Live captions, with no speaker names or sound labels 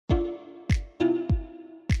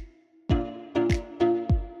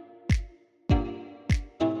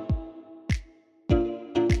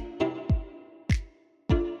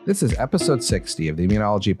This is episode 60 of the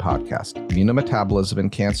Immunology Podcast, Immunometabolism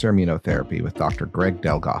and Cancer Immunotherapy with Dr. Greg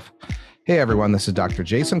Delgoffe. Hey everyone, this is Dr.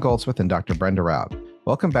 Jason Goldsmith and Dr. Brenda Raub.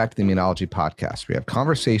 Welcome back to the Immunology Podcast. We have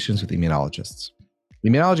conversations with immunologists. The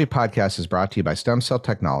Immunology Podcast is brought to you by Stem Cell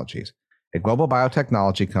Technologies, a global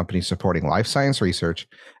biotechnology company supporting life science research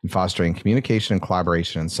and fostering communication and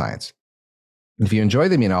collaboration in science. If you enjoy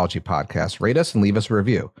the Immunology Podcast, rate us and leave us a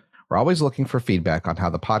review. We're always looking for feedback on how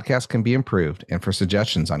the podcast can be improved and for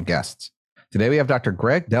suggestions on guests. Today we have Dr.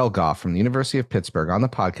 Greg Delgoffe from the University of Pittsburgh on the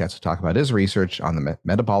podcast to talk about his research on the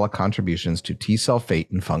metabolic contributions to T cell fate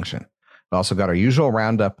and function. We also got our usual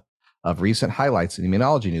roundup of recent highlights in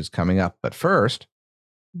immunology news coming up. But first,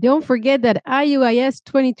 don't forget that IUIS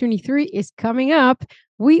 2023 is coming up.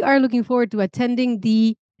 We are looking forward to attending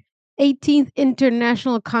the 18th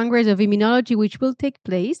International Congress of Immunology, which will take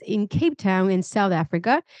place in Cape Town in South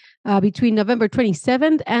Africa between November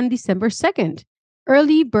 27th and December 2nd.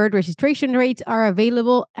 Early bird registration rates are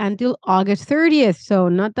available until August 30th, so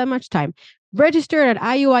not that much time. Register at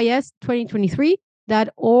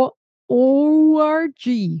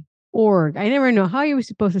iuis2023.org. I never know how you were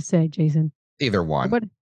supposed to say it, Jason. Either one.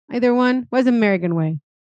 Either one? What's the American way?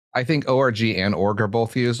 I think ORG and org are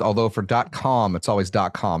both used, although for .com, it's always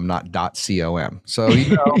 .com, not .com. So,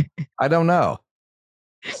 I don't know.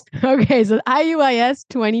 Okay, so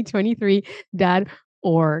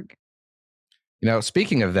iuis2023.org.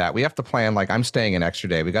 Speaking of that, we have to plan, like I'm staying an extra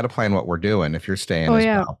day. We got to plan what we're doing if you're staying as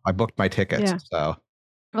well. I booked my tickets, so.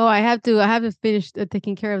 Oh, I have to finish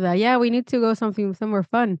taking care of that. Yeah, we need to go somewhere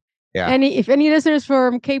fun. Yeah. If any listeners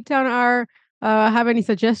from Cape Town have any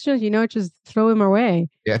suggestions, just throw them our way.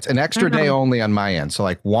 Yeah, it's an extra day only on my end. So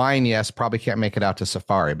like wine, yes, probably can't make it out to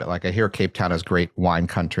Safari, but like I hear Cape Town has great wine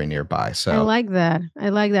country nearby. So I like that.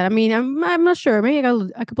 I mean, I'm not sure. Maybe I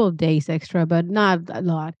got a couple of days extra, but not a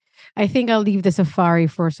lot. I think I'll leave the Safari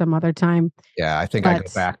for some other time. Yeah, I think I go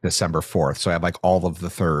back December 4th. So I have like all of the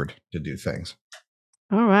 3rd to do things.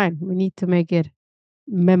 All right. We need to make it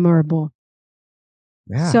memorable.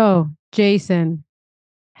 Yeah. So, Jason,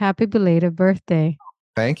 happy belated birthday.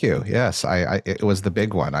 Thank you. Yes, it was the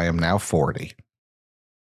big one. I am now 40.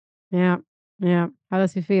 Yeah. How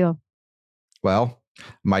does it feel? Well,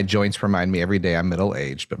 my joints remind me every day I'm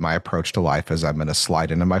middle-aged, but my approach to life is I'm going to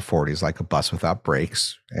slide into my 40s like a bus without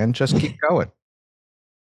brakes and just keep going.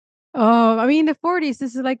 Oh, I mean, the 40s,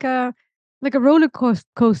 this is like a roller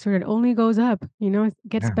coaster that only goes up. It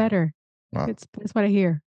gets better. Well, that's what I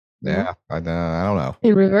hear. Yeah, I don't know.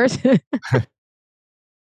 In reverse.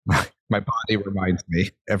 My body reminds me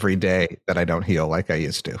every day that I don't heal like I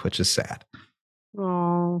used to, which is sad.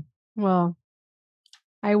 Oh, well,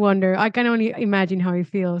 I wonder. I can only imagine how it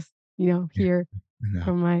feels, here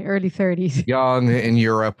from my early 30s. Young in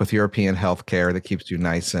Europe with European healthcare that keeps you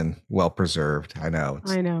nice and well preserved. I know.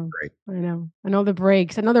 I know. Great. I know. And all the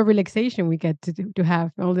breaks, another relaxation we get to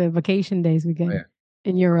have, all the vacation days we get.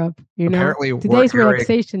 In Europe, apparently today's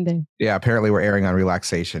relaxation day. Yeah, apparently we're airing on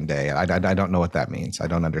relaxation day. I don't know what that means. I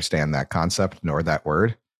don't understand that concept nor that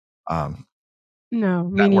word. No, me that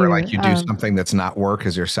where neither. Like you do something that's not work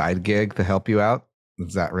as your side gig to help you out.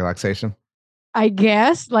 Is that relaxation? I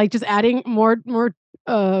guess like just adding more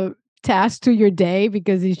tasks to your day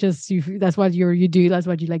because it's just that's what you do. That's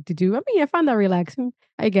what you like to do. I mean, I find that relaxing.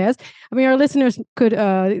 I guess. I mean, our listeners could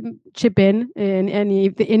chip in, and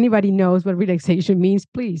if anybody knows what relaxation means,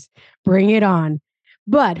 please bring it on.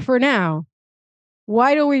 But for now,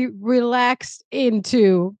 why don't we relax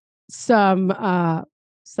into some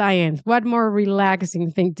science? What more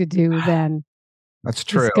relaxing thing to do than That's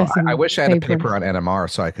true. I wish I had a paper on NMR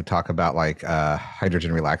so I could talk about like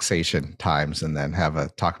hydrogen relaxation times and then have a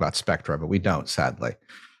talk about spectra, but we don't, sadly.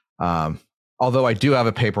 Although I do have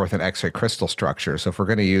a paper with an X-ray crystal structure. So if we're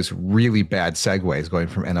going to use really bad segues going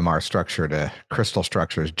from NMR structure to crystal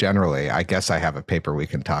structures generally, I guess I have a paper we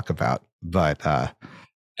can talk about. But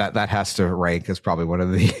that has to rank as probably one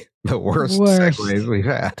of the worst segues we've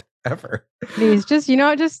had ever. Please, just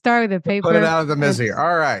start with the paper. Put it out of the misery.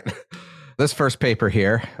 All right. This first paper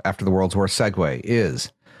here, after the world's worst segue,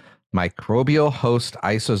 is microbial host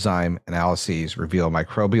isozyme analyses reveal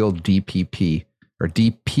microbial DPP or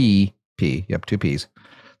DPP. Yep, 2 Ps,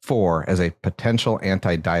 4 as a potential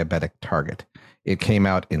anti-diabetic target. It came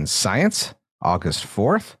out in Science, August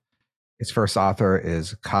 4th. Its first author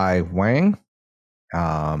is Kai Wang.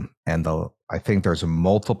 I think there's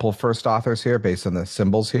multiple first authors here based on the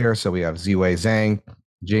symbols here. So we have Ziwei Zhang,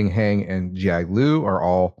 Jing Heng, and Jia Liu are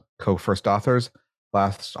all co-first authors.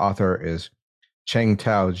 Last author is Cheng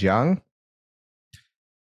Tao Jiang.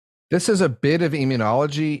 This is a bit of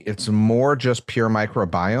immunology. It's more just pure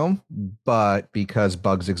microbiome, but because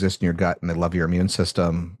bugs exist in your gut and they love your immune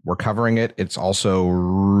system, we're covering it. It's also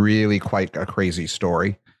really quite a crazy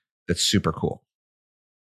story that's super cool.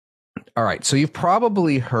 All right. So you've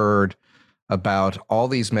probably heard about all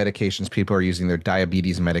these medications people are using, their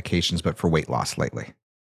diabetes medications, but for weight loss lately.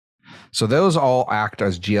 So those all act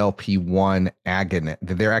as GLP-1 agonist.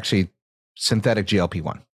 They're actually synthetic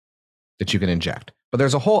GLP-1 that you can inject. But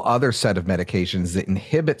there's a whole other set of medications that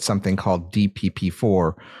inhibit something called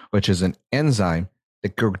DPP4, which is an enzyme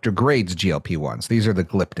that degrades GLP-1s. These are the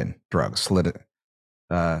gliptin drugs.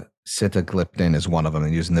 Sitagliptin is one of them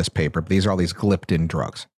used in this paper. But these are all these gliptin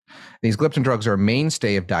drugs. These gliptin drugs are a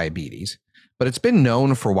mainstay of diabetes, but it's been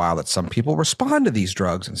known for a while that some people respond to these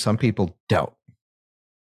drugs and some people don't.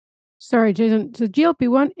 Sorry, Jason. So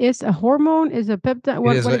GLP-1 is a hormone, is a peptide?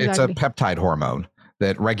 What exactly? It's a peptide hormone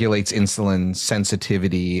that regulates insulin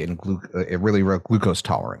sensitivity and glucose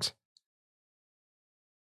tolerance.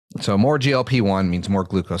 So more GLP-1 means more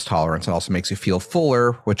glucose tolerance. It also makes you feel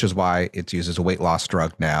fuller, which is why it's used as a weight loss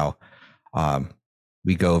drug now.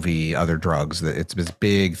 Wegovy, other drugs, it's this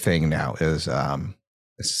big thing now is a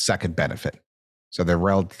second benefit. So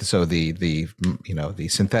the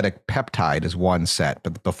synthetic peptide is one set,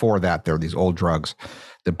 but before that, there were these old drugs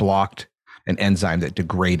that blocked an enzyme that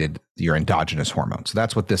degraded your endogenous hormone. So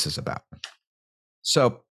that's what this is about.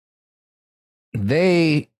 So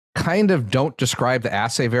they kind of don't describe the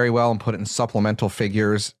assay very well and put it in supplemental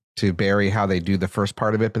figures to bury how they do the first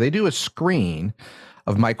part of it, but they do a screen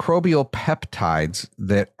of microbial peptides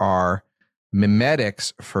that are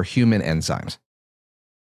mimetics for human enzymes.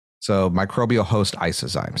 So microbial host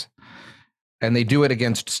isozymes. And they do it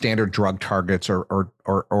against standard drug targets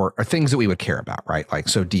or things that we would care about, right? Like,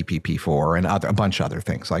 so DPP4 and a bunch of other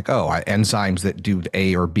things like, enzymes that do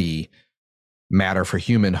A or B matter for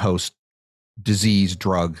human host disease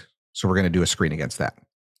drug. So we're going to do a screen against that.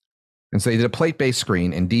 And so they did a plate-based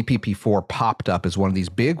screen, and DPP4 popped up as one of these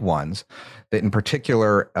big ones that in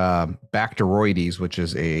particular, Bacteroides, which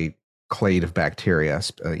is a clade of bacteria,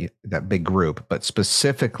 that big group, but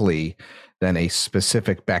specifically then a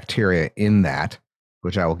specific bacteria in that,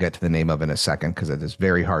 which I will get to the name of in a second because it is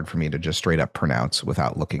very hard for me to just straight up pronounce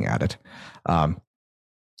without looking at it.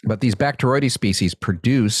 But these Bacteroides species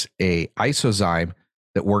produce a isozyme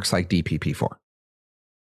that works like DPP4.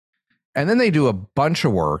 And then they do a bunch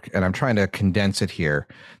of work, and I'm trying to condense it here.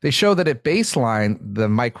 They show that at baseline, the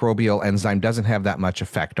microbial enzyme doesn't have that much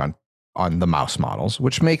effect on the mouse models,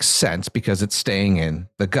 which makes sense because it's staying in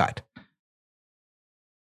the gut.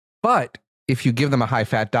 But if you give them a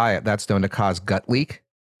high-fat diet, that's known to cause gut leak,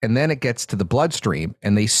 and then it gets to the bloodstream,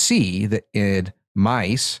 and they see that in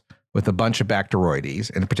mice with a bunch of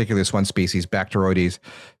Bacteroides, and particularly this one species, Bacteroides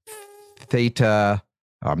theta,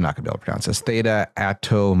 I'm not going to be able to pronounce this, theta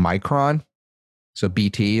atomicron, so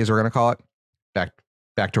BT as we're going to call it,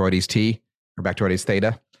 Bacteroides T, or Bacteroides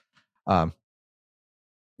theta,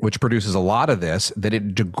 which produces a lot of this, that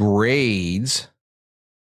it degrades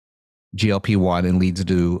GLP-1 and leads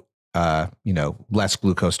to less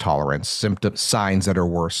glucose tolerance, signs that are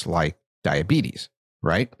worse like diabetes,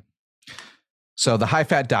 right? So the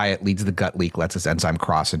high-fat diet leads to the gut leak, lets this enzyme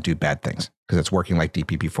cross and do bad things because it's working like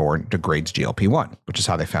DPP4 and degrades GLP-1, which is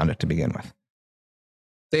how they found it to begin with.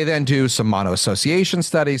 They then do some monoassociation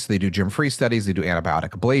studies. They do germ-free studies. They do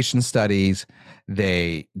antibiotic ablation studies.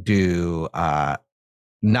 They do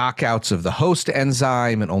knockouts of the host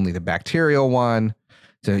enzyme and only the bacterial one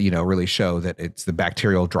to, really show that it's the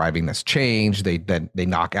bacterial driving this change. They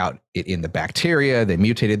knock out it in the bacteria. They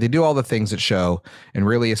mutate it. They do all the things that show and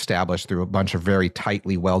really establish through a bunch of very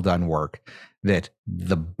tightly well done work that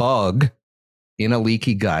the bug in a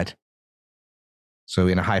leaky gut, so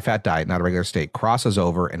in a high-fat diet, not a regular state, crosses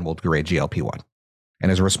over and will degrade GLP-1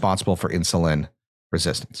 and is responsible for insulin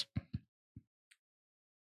resistance.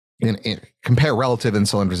 Compare relative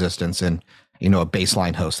insulin resistance and a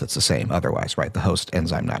baseline host that's the same otherwise, right? The host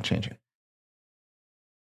enzyme not changing.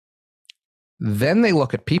 Then they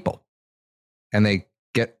look at people and they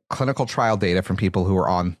get clinical trial data from people who are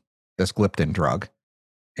on this gliptin drug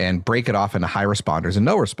and break it off into high responders and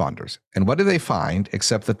no responders. And what do they find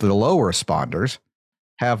except that the low responders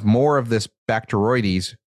have more of this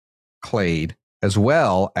Bacteroides clade as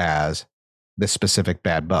well as this specific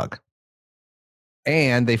bad bug.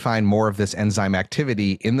 And they find more of this enzyme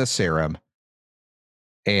activity in the serum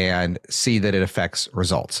and see that it affects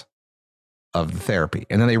results of the therapy.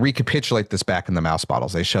 And then they recapitulate this back in the mouse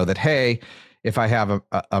models. They show that, hey, if I have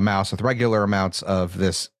a mouse with regular amounts of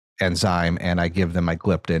this enzyme and I give them my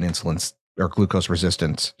gliptin, insulin or glucose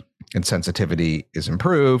resistance and sensitivity is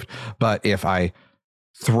improved. But if I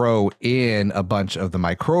throw in a bunch of the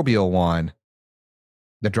microbial one,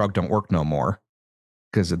 the drug don't work no more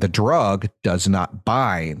because the drug does not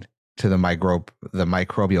bind to the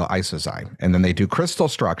microbial isozyme. And then they do crystal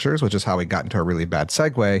structures, which is how we got into a really bad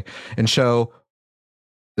segue, and show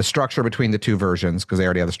the structure between the two versions, because they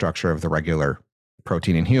already have the structure of the regular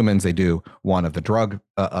protein in humans. They do one of the drug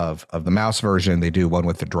of the mouse version. They do one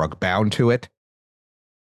with the drug bound to it.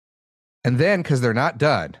 And then, because they're not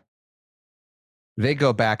done, they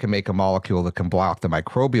go back and make a molecule that can block the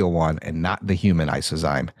microbial one and not the human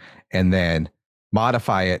isozyme, and then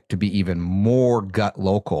modify it to be even more gut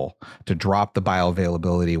local to drop the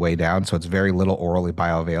bioavailability way down. So it's very little orally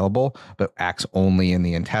bioavailable, but acts only in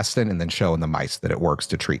the intestine, and then show in the mice that it works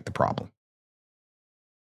to treat the problem.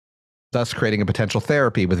 Thus creating a potential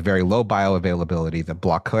therapy with very low bioavailability that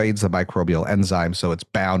blockades the microbial enzyme so it's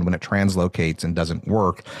bound when it translocates and doesn't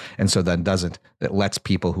work. And so then that lets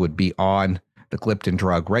people who would be on the gliptin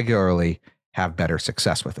drug regularly have better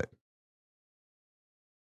success with it.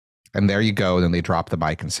 And there you go. Then they drop the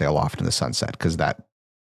mic and sail off into the sunset, because that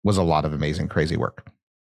was a lot of amazing, crazy work.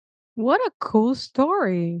 What a cool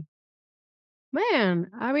story. Man,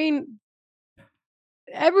 I mean,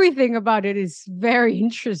 everything about it is very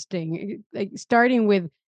interesting. Like starting with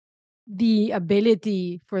the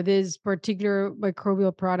ability for this particular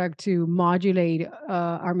microbial product to modulate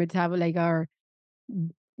our our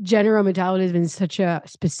general metabolism in such a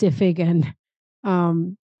specific and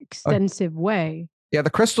extensive way. Yeah, the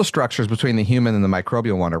crystal structures between the human and the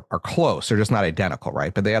microbial one are close. They're just not identical,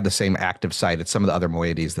 right? But they have the same active site. It's some of the other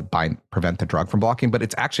moieties that prevent the drug from blocking, but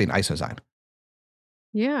it's actually an isozyme.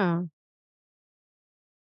 Yeah.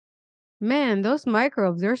 Man, those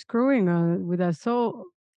microbes, they're screwing with us all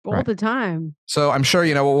the time. So I'm sure,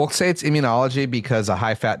 we'll say it's immunology because a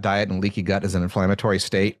high-fat diet and leaky gut is an inflammatory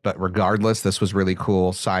state. But regardless, this was really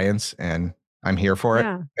cool science, and I'm here for it.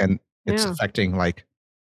 And it's affecting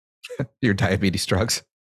your diabetes drugs.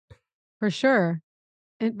 For sure.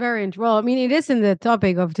 Well, I mean, it is in the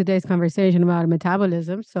topic of today's conversation about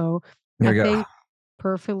metabolism. So I think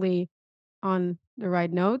perfectly on the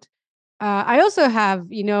right note. I also have,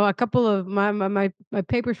 a couple of my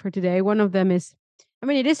papers for today. One of them is,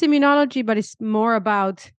 it is immunology, but it's more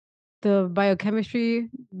about the biochemistry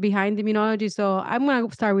behind immunology. So I'm going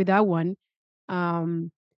to start with that one.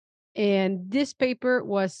 And this paper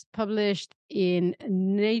was published in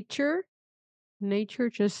Nature,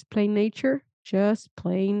 just plain Nature.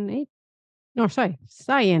 No, sorry,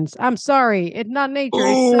 Science. I'm sorry, it's not Nature,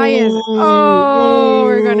 it's Science. Oh,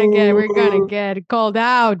 we're gonna get called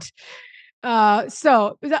out.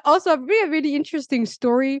 So also a really, really interesting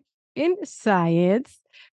story in Science.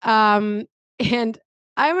 And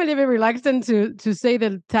I'm a little bit reluctant to say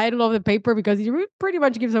the title of the paper because it pretty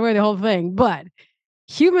much gives away the whole thing. But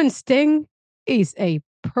human sting is a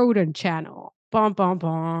proton channel. Bum bum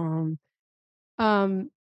bum.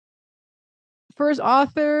 First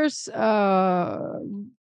authors,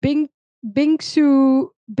 Bingsu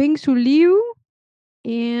Liu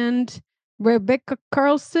and Rebecca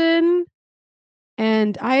Carlson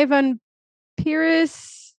and Ivan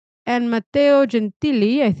Pires and Matteo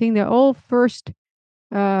Gentili. I think they're all first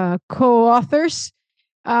co-authors.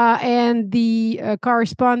 And the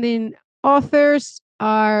corresponding authors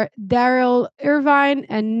are Daryl Irvine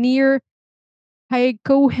and Nir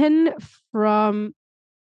Haikohen from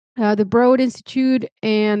the Broad Institute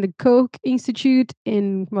and the Koch Institute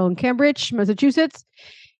in Cambridge, Massachusetts.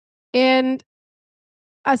 And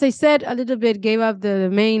as I said, a little bit gave up the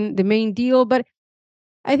main deal, but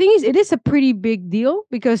I think it is a pretty big deal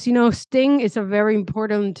because, sting is a very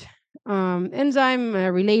important enzyme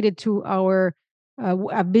related to our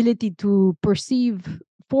ability to perceive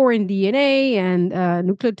foreign DNA and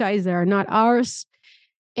nucleotides that are not ours.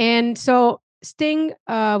 And so STING,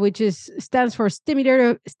 which stands for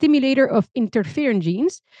stimulator of interferon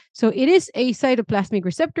genes. So it is a cytoplasmic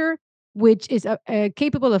receptor, which is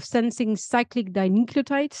capable of sensing cyclic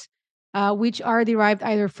dinucleotides, which are derived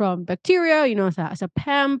either from bacteria, as a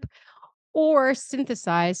PAMP, or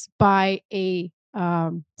synthesized by a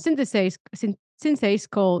synthase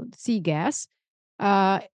called C-gas,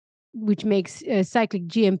 which makes cyclic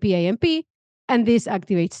GMP-AMP, and this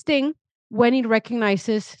activates STING when it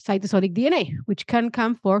recognizes cytosolic DNA, which can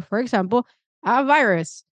come for example, a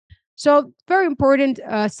virus. So very important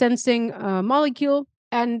sensing molecule.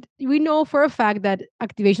 And we know for a fact that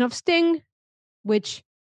activation of STING, which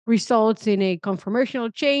results in a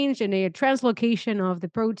conformational change and a translocation of the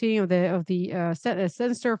protein of the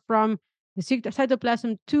sensor from the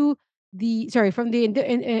cytoplasm to from the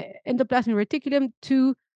endoplasmic reticulum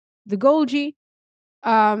to the Golgi.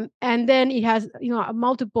 And then it has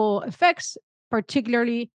multiple effects,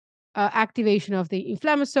 particularly activation of the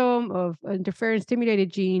inflammasome, of interferon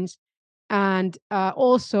stimulated genes, and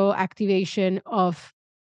also activation of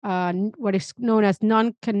what is known as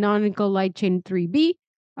non-canonical light chain 3B,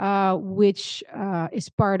 which is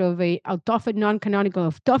part of a non-canonical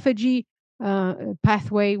autophagy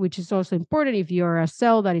pathway, which is also important. If you're a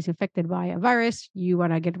cell that is infected by a virus, you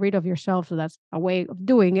want to get rid of yourself. So that's a way of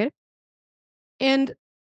doing it. And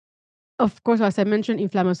of course, as I mentioned,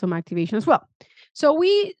 inflammasome activation as well. So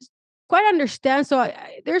we quite understand. So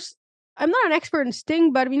I'm not an expert in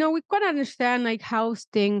Sting, but we quite understand like how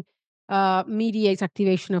Sting mediates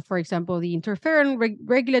activation of, for example, the interferon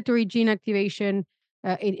regulatory gene activation.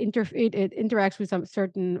 It interacts with some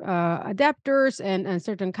certain adapters and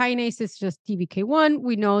certain kinases, just TBK1.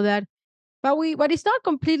 We know that, but it's not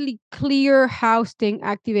completely clear how Sting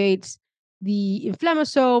activates the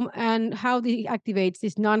inflammasome and how it activates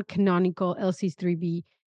this non-canonical LC3B.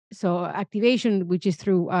 So activation, which is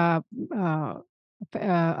through a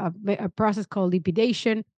process called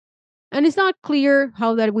lipidation, and it's not clear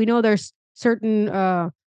how that. We know there's certain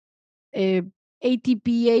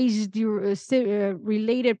ATPase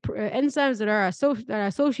related enzymes that are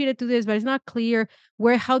associated to this, but it's not clear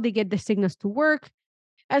how they get the signals to work.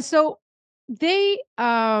 And so they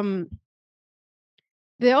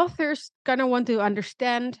the authors kind of want to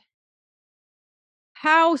understand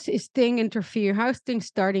how is Sting interfere, how is Sting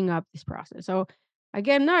starting up this process. So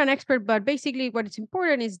again, not an expert, but basically what is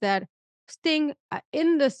important is that Sting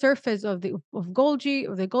in the surface of the Golgi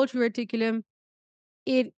reticulum,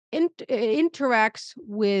 it interacts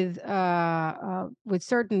with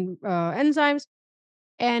certain enzymes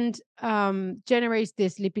and generates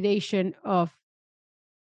this lipidation of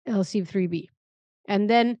LC3B, and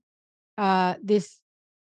then this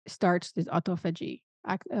starts this autophagy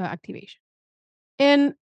activation.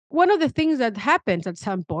 And one of the things that happens at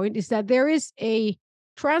some point is that there is a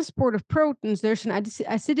transport of proteins. There's an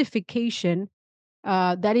acidification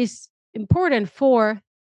that is important for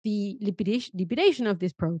the lipidation of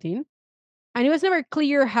this protein. And it was never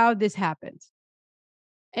clear how this happens.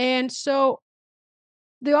 And so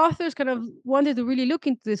the authors kind of wanted to really look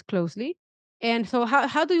into this closely. And so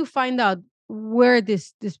how do you find out where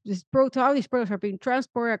this protein, how these proteins are being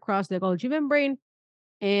transported across the Golgi membrane,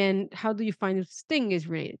 and how do you find if Sting is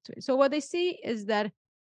related to it? So what they see is that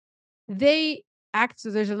they act.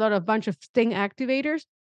 So there's a bunch of Sting activators,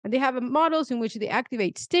 and they have models in which they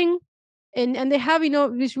activate Sting, and they have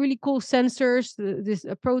these really cool sensors, these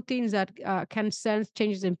proteins that can sense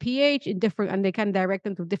changes in pH in different, and they can direct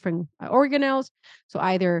them to different organelles. So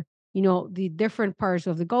either the different parts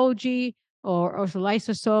of the Golgi or also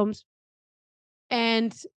lysosomes,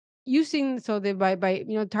 and using by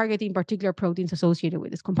targeting particular proteins associated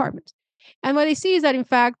with this compartment. And what they see is that in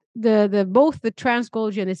fact the both the trans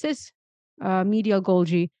Golgi and the cis medial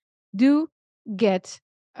Golgi do get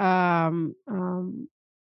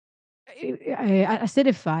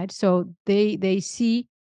acidified. So they see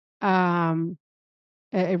a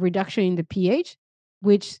reduction in the pH,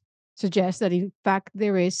 which suggests that in fact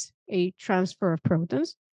there is a transfer of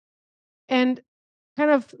protons. And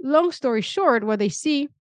kind of long story short, what they see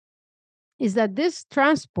is that this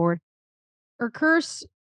transport occurs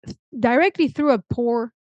directly through a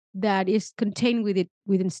pore that is contained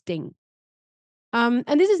within Sting. And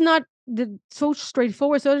this is not so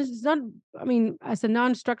straightforward. So it's not, as a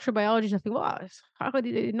non-structural biologist, I think, well, how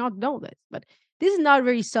did they not know this? But this is not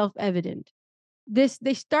very self-evident.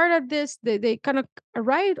 They start at this, they kind of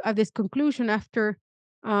arrive at this conclusion after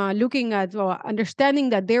looking at, understanding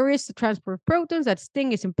that there is a transport of protons, that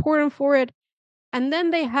Sting is important for it. And then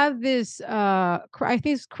they have this, I think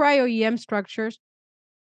it's cryo-EM structures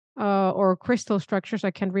or crystal structures,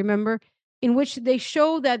 I can't remember, in which they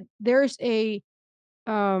show that the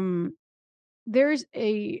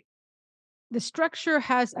structure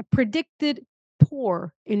has a predicted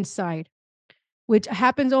pore inside, which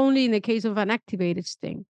happens only in the case of an activated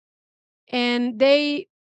Sting. And they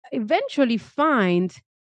eventually find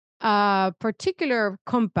a particular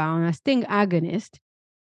compound, a Sting agonist,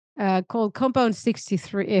 called compound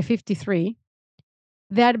 53,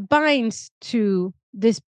 that binds to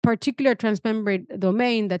this particular transmembrane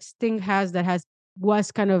domain that Sting has,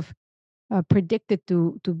 was kind of predicted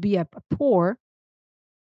to be a pore.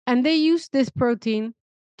 And they use this protein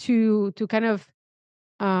to kind of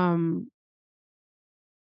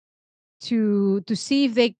to see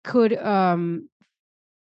if they could kind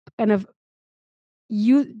of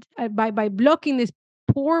use by blocking this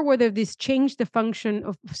pore, whether this changed the function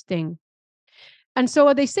of Sting. And so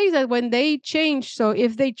what they say is that when they change, so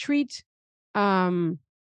if they treat, sorry,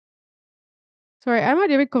 I'm a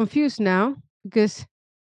little bit confused now because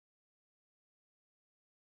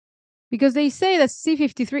because they say that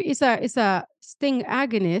C53 is a sting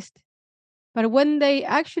agonist, but when they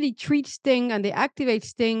actually treat sting and they activate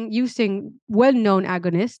sting using well-known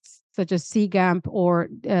agonists such as CGAMP or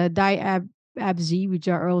diabz, which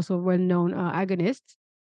are also well-known agonists,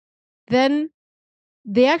 then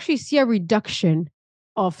they actually see a reduction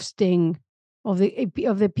of sting of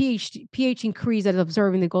the pH increase that is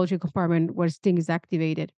observed in the Golgi compartment where sting is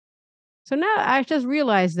activated. So now I just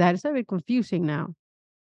realized that it's a bit confusing now,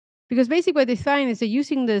 because basically what they find is that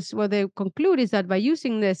using this, what they conclude is that by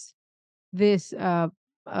using this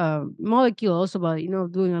molecule, also by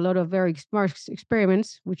doing a lot of very smart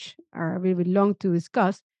experiments, which are a little bit long to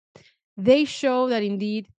discuss, they show that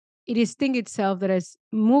indeed it is sting itself that is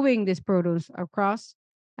moving these protons across,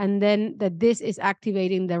 and then that this is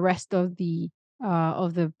activating the rest of the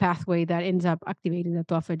pathway that ends up activating the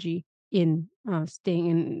autophagy in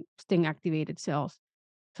sting activated cells.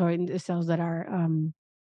 So in the cells that are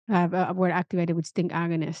were activated with sting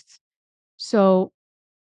agonists. So,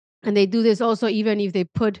 and they do this also even if they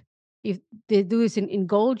do this in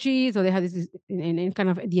Golgi, so they have this in kind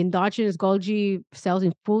of the endogenous Golgi cells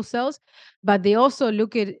in full cells, but they also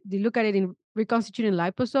look at it in reconstituting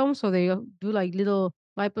liposomes. So they do like little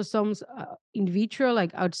liposomes in vitro,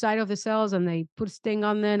 like outside of the cells, and they put sting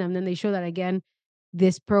on them, and then they show that again,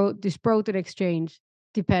 this protein exchange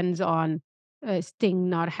depends on sting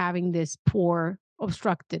not having this pore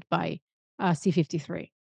obstructed by C53.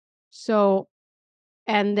 So,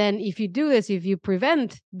 and then if you do this, if you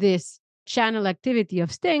prevent this channel activity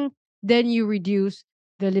of sting, then you reduce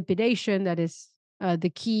the lipidation that is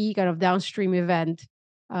the key kind of downstream event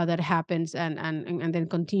that happens and then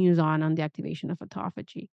continues on the activation of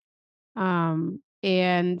autophagy.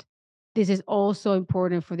 And this is also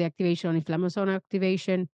important for the activation on inflammasome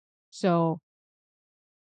activation. So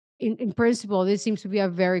in principle, this seems to be a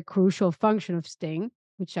very crucial function of sting,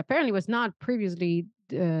 which apparently was not previously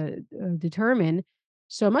determined.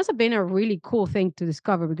 So it must have been a really cool thing to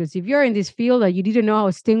discover, because if you're in this field that you didn't know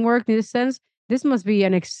how sting worked in this sense, this must be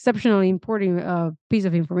an exceptionally important piece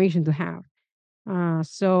of information to have.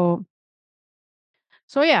 So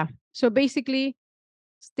yeah. So basically,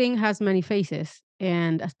 sting has many faces,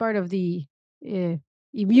 and as part of the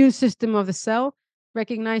immune system of the cell,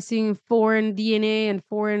 recognizing foreign DNA and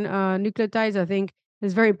foreign nucleotides, I think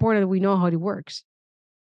is very important that we know how it works.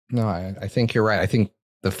 No, I think you're right. I think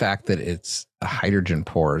the fact that it's a hydrogen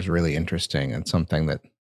pore is really interesting, and something that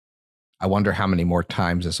I wonder how many more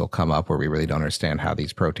times this will come up where we really don't understand how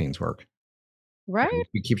these proteins work. Right? And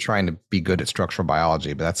we keep trying to be good at structural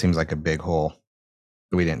biology, but that seems like a big hole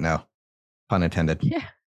that we didn't know. Pun intended. Yeah.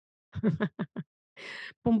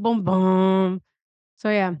 Boom, boom, boom. So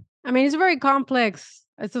yeah, I mean, it's very complex.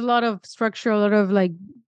 It's a lot of structure, a lot of like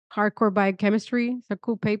hardcore biochemistry. It's a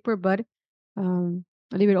cool paper, but I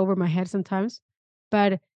leave it over my head sometimes.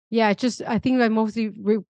 But yeah, it's just I think I'm mostly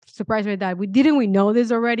surprised by that. We know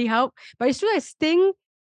this already? How? But it's true that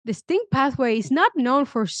the sting pathway is not known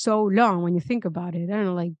for so long when you think about it. I don't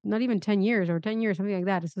know, like not even 10 years or 10 years, something like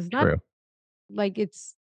that. It's not True. like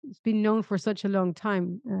it's been known for such a long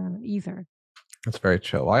time either. That's very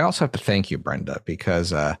chill. Well, I also have to thank you, Brenda,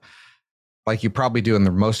 because like you probably do in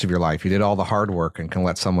the most of your life, you did all the hard work and can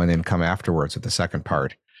let someone in come afterwards with the second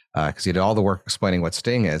part, because you did all the work explaining what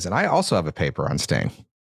sting is. And I also have a paper on sting.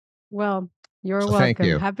 Well, you're So welcome. thank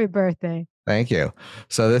you. Happy birthday. Thank you.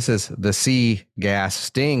 So this is the C gas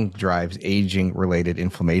sting drives aging-related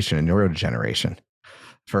inflammation and neurodegeneration.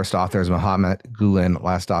 First author is Mohammed Gulen.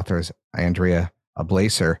 Last author is Andrea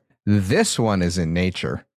Blaser. This one is in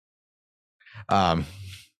Nature.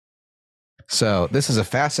 So this is a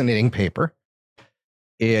fascinating paper.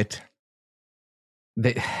 I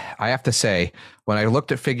have to say, when I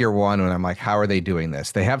looked at figure 1, and I'm like, how are they doing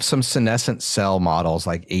this? They have some senescent cell models,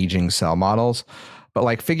 like aging cell models, but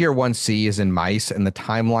like figure 1C is in mice, and the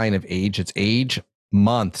timeline of age, it's age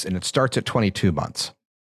months, and it starts at 22 months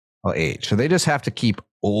of age. So they just have to keep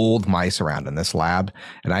old mice around in this lab,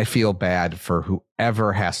 and I feel bad for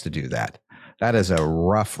whoever has to do that. That is a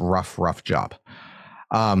rough job.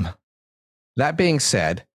 That being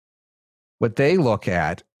said, what they look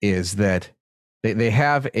at is that they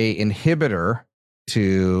have a inhibitor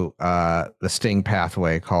to the sting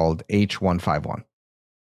pathway called H151.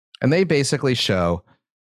 And they basically show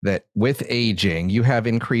that with aging, you have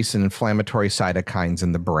increase in inflammatory cytokines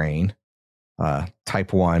in the brain,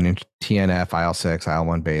 type 1, TNF, IL-6,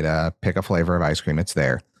 IL-1 beta, pick a flavor of ice cream, it's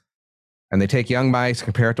there. And they take young mice,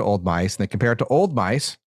 compare it to old mice, and they compare it to old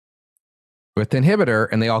mice with the inhibitor,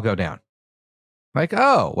 and they all go down. Like,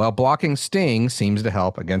 oh, well, blocking sting seems to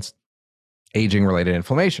help against aging-related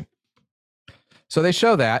inflammation. So they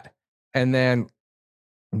show that, and then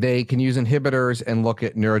they can use inhibitors and look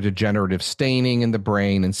at neurodegenerative staining in the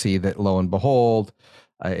brain and see that, lo and behold,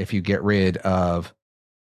 if you get rid of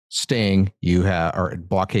sting, you have, or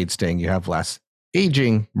blockade sting, you have less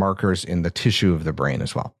aging markers in the tissue of the brain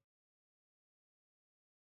as well.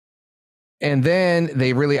 And then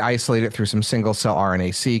they really isolate it through some single cell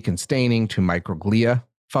RNA-seq and staining to microglia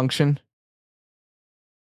function.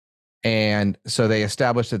 And so they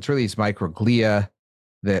established it's really these microglia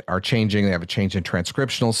that are changing. They have a change in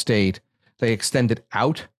transcriptional state. They extend it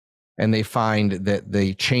out, and they find that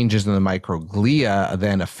the changes in the microglia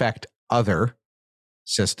then affect other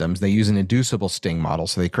systems. They use an inducible sting model.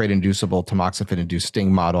 So they create an inducible tamoxifen-induced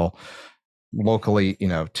sting model, locally,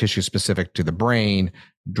 tissue specific to the brain,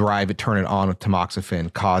 drive it, turn it on with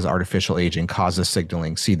tamoxifen, cause artificial aging, causes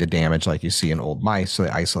signaling, see the damage like you see in old mice. So they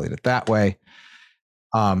isolate it that way.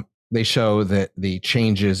 They show that the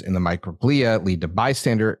changes in the microglia lead to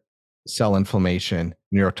bystander cell inflammation,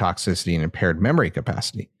 neurotoxicity, and impaired memory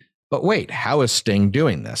capacity. But wait, how is Sting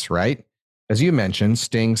doing this, right? As you mentioned,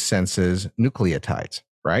 Sting senses nucleotides,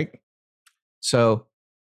 right? So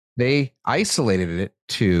they isolated it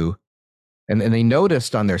to, and they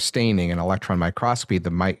noticed on their staining and electron microscopy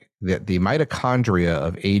that the mitochondria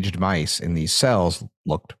of aged mice in these cells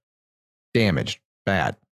looked damaged,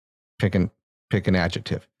 bad. Pick an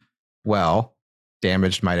adjective. Well,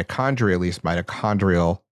 damaged mitochondria, at least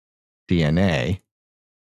mitochondrial DNA,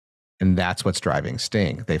 and that's what's driving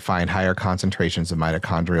Sting. They find higher concentrations of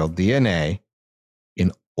mitochondrial DNA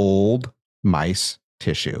in old mice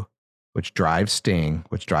tissue, which drives Sting,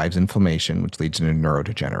 which drives inflammation, which leads to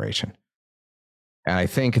neurodegeneration. And I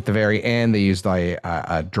think at the very end, they used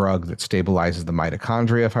a drug that stabilizes the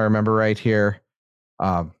mitochondria, if I remember right here,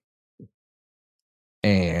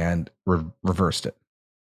 and reversed it.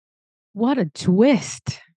 What a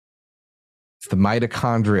twist. It's the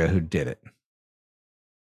mitochondria who did it.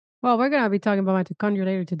 Well, we're going to be talking about mitochondria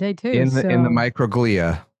later today, too. In the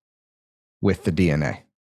microglia with the DNA.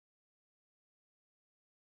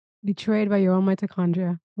 Betrayed by your own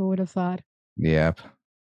mitochondria. Who would have thought? Yep.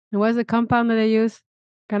 And what's the compound that they use?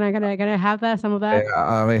 Can I have that? Some of that?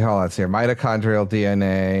 Hold on, let's see here. Mitochondrial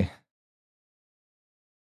DNA.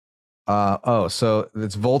 So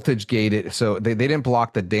it's voltage gated. So they didn't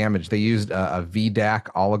block the damage. They used a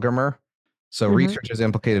VDAC oligomer. So researchers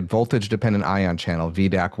implicated voltage dependent ion channel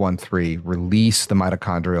VDAC13 release the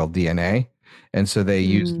mitochondrial DNA. And so they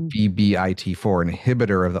used VBIT4, an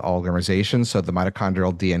inhibitor of the oligomerization. So the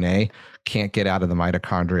mitochondrial DNA can't get out of the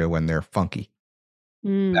mitochondria when they're funky.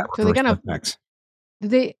 So they kind of, did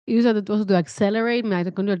they use it also to accelerate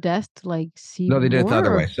mitochondrial death to see No, they did it the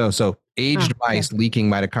other or? way. So aged mice leaking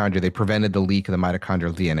mitochondria, they prevented the leak of the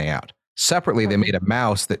mitochondrial DNA out. Separately, they made a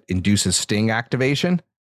mouse that induces Sting activation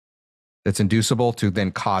that's inducible to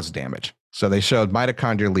then cause damage. So they showed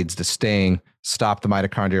mitochondria leads to Sting, stop the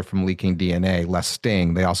mitochondria from leaking DNA, less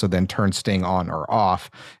Sting. They also then turned Sting on or off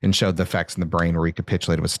and showed the effects in the brain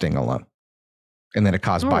recapitulated with Sting alone. And then it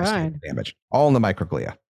caused bystander damage, all in the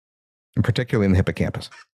microglia, and particularly in the hippocampus.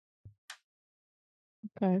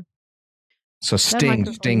 Okay. So Sting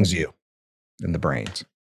stings you in the brains.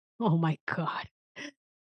 Oh my God.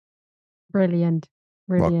 Brilliant.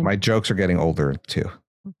 Look, my jokes are getting older too.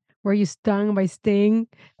 Were you stung by Sting?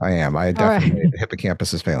 I am. I definitely, the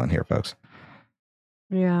hippocampus is failing here, folks.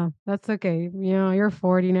 Yeah, that's okay. You're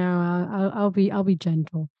 40 now. I'll be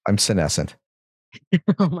gentle. I'm senescent.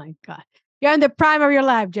 Oh my God. You're in the prime of your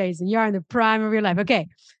life, Jason. You're in the prime of your life. Okay.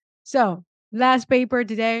 So last paper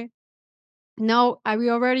today. No, we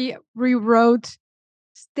already rewrote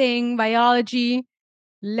Sting biology.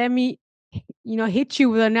 Let me, hit you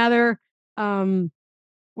with another,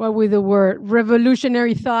 with the word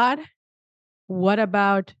revolutionary thought. What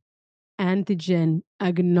about antigen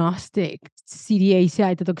agnostic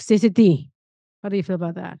CD8 cytotoxicity? How do you feel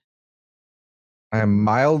about that? I'm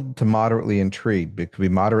mild to moderately intrigued, but could be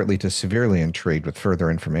moderately to severely intrigued with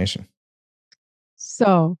further information.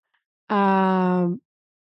 So,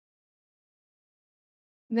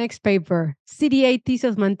 next paper. CD8 T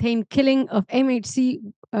cells maintain killing of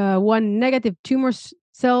MHC1 negative tumor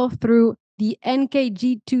cell through the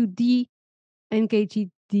NKG2DL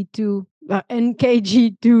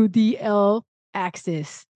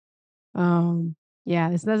axis. Yeah,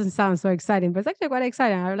 this doesn't sound so exciting, but it's actually quite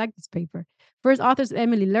exciting. I like this paper. First authors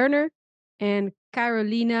Emily Lerner and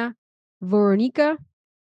Carolina Voronica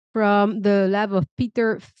from the lab of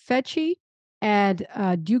Peter Fecci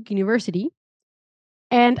at Duke University.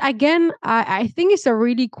 And again, I think it's a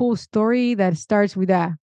really cool story that starts with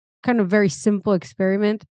a kind of very simple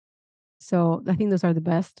experiment. So I think those are the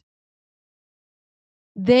best.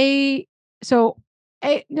 CD8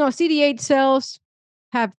 cells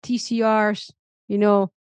have TCRs, you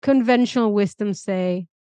know, conventional wisdom say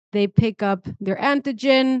they pick up their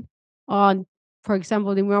antigen on, for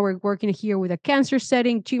example, we're working here with a cancer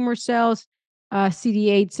setting, tumor cells,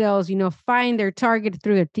 CD8 cells, find their target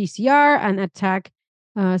through their TCR and attack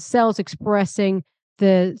cells expressing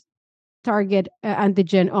the target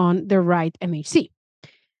antigen on the right MHC.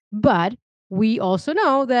 But we also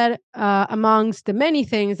know that amongst the many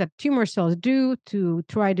things that tumor cells do to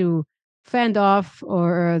try to fend off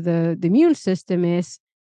or the immune system is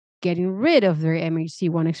getting rid of their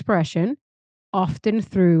MHC1 expression, often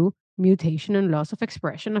through mutation and loss of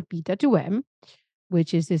expression of beta 2M,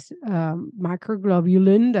 which is this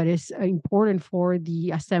microglobulin that is important for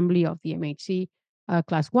the assembly of the MHC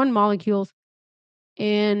class 1 molecules.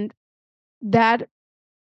 And that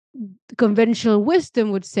conventional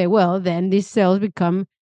wisdom would say, well, then these cells become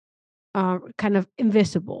kind of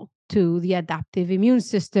invisible to the adaptive immune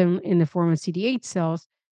system in the form of CD8 cells,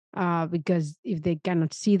 because if they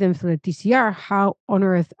cannot see them through the TCR, how on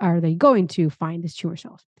earth are they going to find these tumor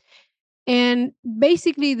cells? And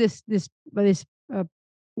basically, this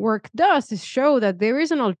work does is show that there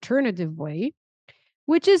is an alternative way,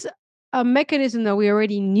 which is a mechanism that we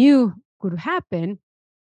already knew could happen,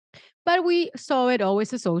 but we saw it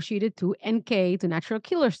always associated to NK, to natural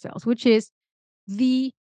killer cells, which is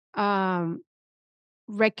the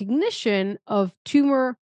recognition of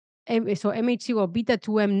tumor, so MHC or beta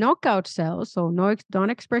 2M knockout cells, so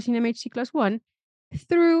non-expressing MHC class 1,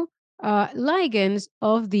 through ligands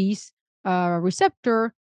of these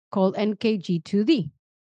receptor called NKG2D.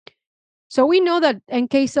 So we know that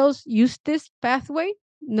NK cells use this pathway.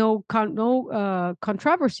 No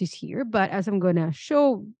controversies here, but as I'm going to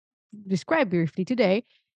describe briefly today,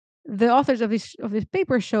 the authors of this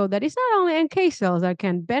paper show that it's not only NK cells that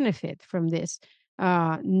can benefit from this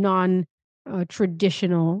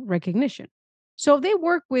non-traditional recognition. So they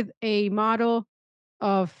work with a model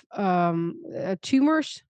of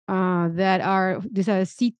tumors that are this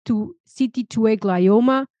CT2A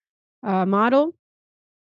glioma model,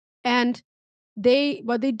 and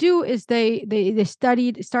what they do is they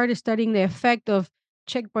started studying the effect of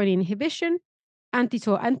checkpoint inhibition,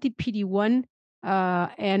 anti-PD-1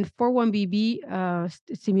 and 4-1BB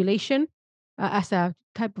stimulation as a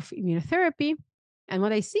type of immunotherapy. And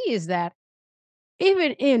what I see is that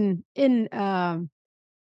even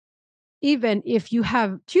even if you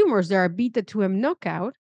have tumors that are beta 2M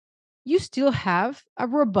knockout, you still have a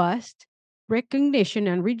robust recognition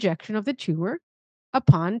and rejection of the tumor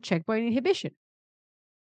upon checkpoint inhibition.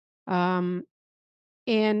 And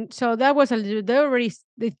so that was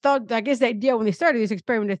they thought, I guess the idea when they started this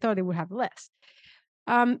experiment, they thought they would have less.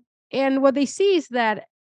 And what they see is that,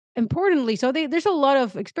 importantly, so there's a lot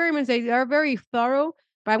of experiments. They are very thorough,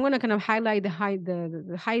 but I'm going to kind of highlight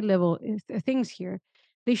the high level things here.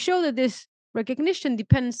 They show that this recognition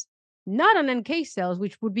depends not on NK cells,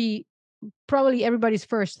 which would be probably everybody's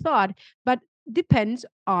first thought, but depends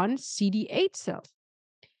on CD8 cells.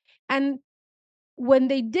 And when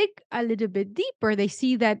they dig a little bit deeper, they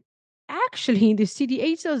see that actually the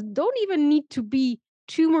CD8 cells don't even need to be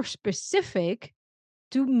tumor specific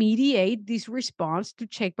to mediate this response to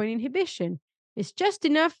checkpoint inhibition. It's just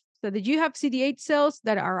enough so that you have CD8 cells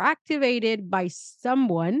that are activated by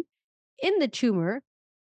someone in the tumor.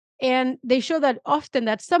 And they show that often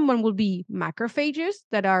that someone will be macrophages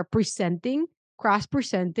that are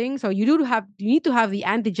cross-presenting. So you need to have the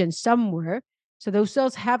antigen somewhere. So those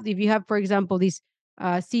cells if you have, for example, these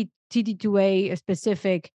CD2A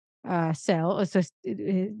specific cell, so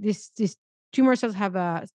this tumor cells have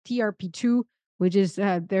a TRP2, which is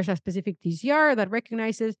there's a specific TCR that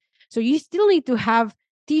recognizes. So you still need to have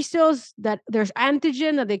T cells that there's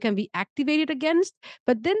antigen that they can be activated against,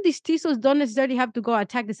 but then these T cells don't necessarily have to go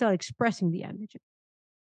attack the cell expressing the antigen.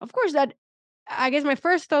 Of course, I guess my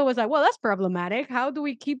first thought was like, well, that's problematic. How do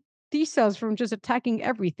we keep T cells from just attacking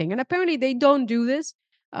everything? And apparently they don't do this.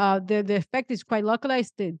 The effect is quite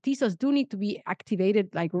localized. The T cells do need to be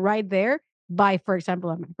activated like right there by, for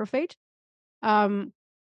example, a macrophage. And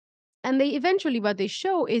what they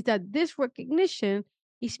show is that this recognition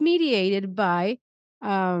is mediated by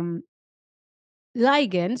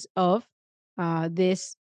ligands of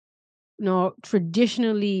this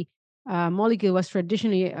traditionally molecule was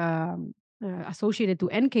traditionally associated to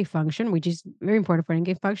NK function, which is very important for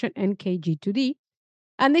NK function, NKG2D.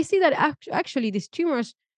 And they see that actually these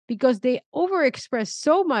tumors, because they overexpress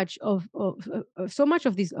so much of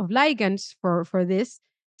these of ligands for this,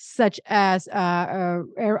 such as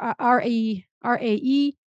RAE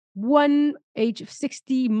 1,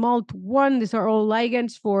 H60, MALT1. These are all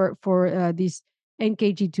ligands for this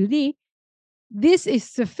NKG2D. this is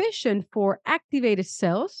sufficient for activated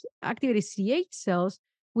cells, activated CD8 cells,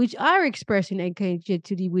 which are expressing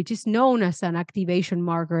NKG2D, which is known as an activation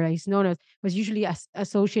marker. It's known as, was usually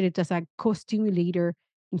associated as a co-stimulator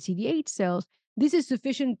in CD8 cells. This is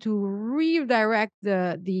sufficient to redirect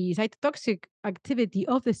the cytotoxic activity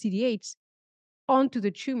of the CD8s onto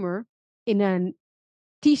the tumor in an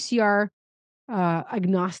TCR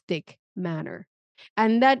agnostic manner.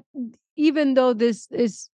 And that, even though this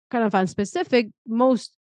is kind of unspecific,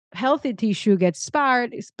 most healthy tissue gets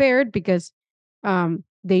spared because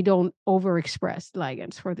they don't overexpress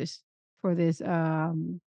ligands for this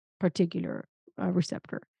particular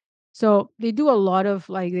receptor. So they do a lot of,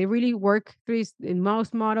 like, they really work through in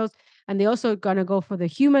mouse models, and they also gonna go for the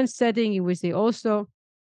human setting, in which they also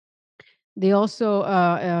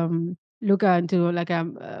look into like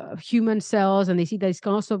human cells, and they see that it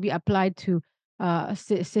can also be applied to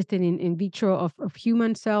assisting in vitro of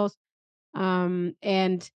human cells.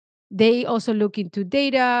 And they also look into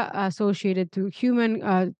data associated to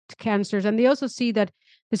human cancers, and they also see that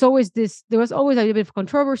there was always a little bit of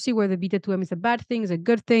controversy whether beta 2M is a bad thing, is a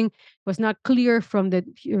good thing. It was not clear from the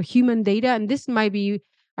human data, and this might be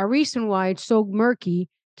a reason why it's so murky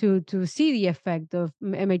to see the effect of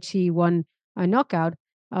MHC1 knockout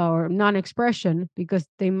or non-expression, because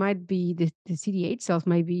they might be the CD8 cells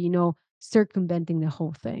might be circumventing the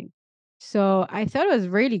whole thing. So I thought it was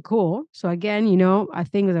really cool. So again, I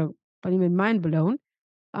think it was even mind blown.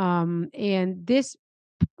 And this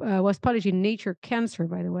was published in Nature Cancer,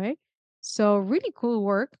 by the way. So really cool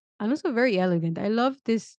work, and also very elegant. I love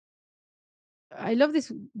this. I love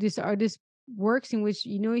this artist works in which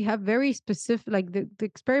you have very specific, like the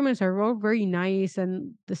experiments are all very nice,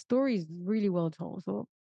 and the story is really well told. So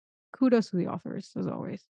kudos to the authors as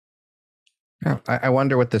always. Yeah, I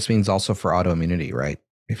wonder what this means also for autoimmunity, right?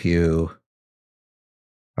 If you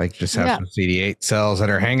like just have some CD8 cells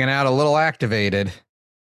that are hanging out a little activated.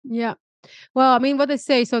 Yeah. Well, I mean, what they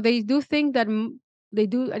say, so they do think that they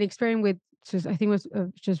do an experiment with just, I think it was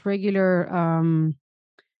just regular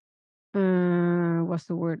what's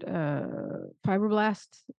the word,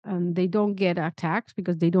 fibroblasts, and they don't get attacked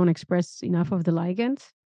because they don't express enough of the ligands.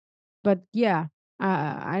 But yeah,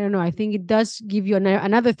 I don't know, I think it does give you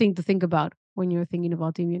another thing to think about when you're thinking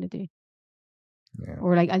about immunity. Yeah.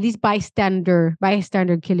 Or like at least bystander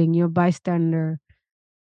killing, bystander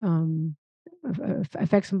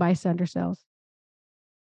effects on bystander cells.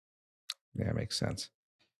 Yeah, makes sense.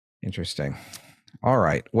 Interesting. All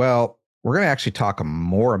right. Well, we're going to actually talk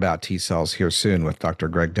more about T cells here soon with Dr.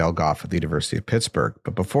 Greg Delgoffe at the University of Pittsburgh.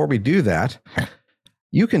 But before we do that,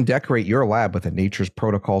 you can decorate your lab with a Nature's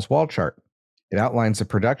Protocols wall chart. It outlines the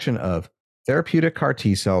production of therapeutic CAR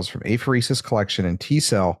T cells from apheresis collection and T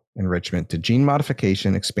cell enrichment to gene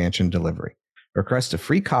modification, expansion, delivery. Request a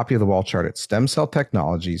free copy of the wall chart at Stem Cell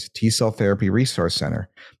Technologies T Cell Therapy Resource Center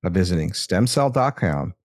by visiting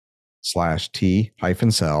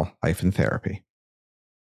stemcell.com/T-cell-therapy.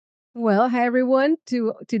 Well, hi everyone.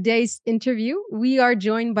 To today's interview, we are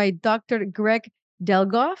joined by Dr. Greg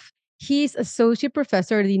Delgoffe. He's associate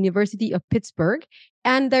professor at the University of Pittsburgh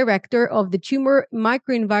and director of the Tumor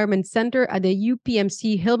Microenvironment Center at the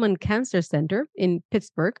UPMC Hillman Cancer Center in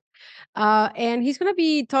Pittsburgh. And he's going to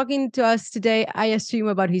be talking to us today, I assume,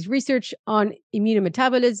 about his research on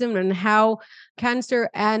immunometabolism and how cancer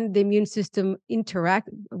and the immune system interact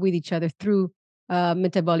with each other through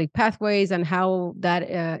metabolic pathways, and how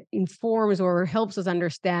that informs or helps us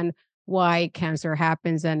understand why cancer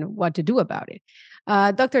happens and what to do about it.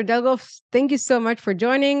 Dr. Delgoffe, thank you so much for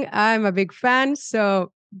joining. I'm a big fan,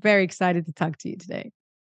 so very excited to talk to you today.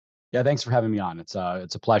 Yeah, thanks for having me on. It's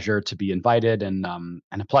a pleasure to be invited, and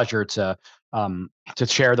a pleasure to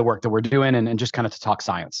share the work that we're doing, and just kind of to talk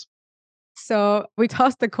science. So we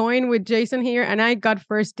tossed the coin with Jason here, and I got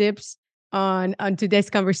first dibs on today's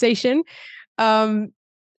conversation. I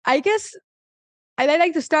guess I'd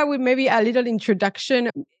like to start with maybe a little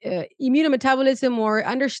introduction, immunometabolism, or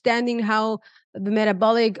understanding how the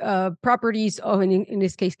metabolic properties of, in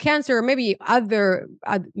this case, cancer, or maybe other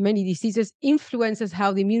many diseases, influences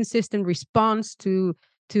how the immune system responds to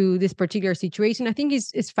this particular situation. I think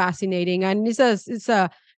is fascinating, and it's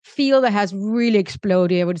a field that has really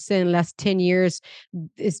exploded. I would say in the last 10 years,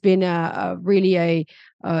 it's been really a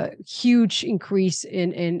huge increase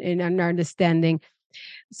in our understanding.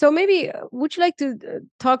 So maybe would you like to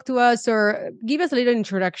talk to us or give us a little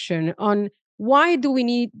introduction on why do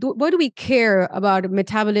we care about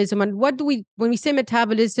metabolism, and what do we, when we say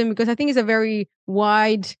metabolism, because I think it's a very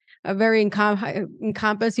wide, a very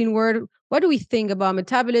encompassing word. What do we think about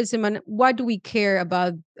metabolism, and why do we care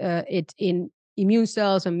about it in immune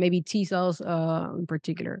cells and maybe T cells in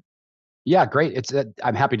particular? Yeah, great.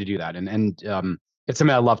 I'm happy to do that, and it's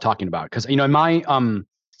something I love talking about because in my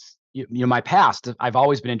my past, I've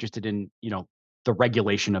always been interested in the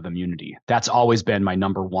regulation of immunity. That's always been my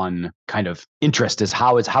number one kind of interest is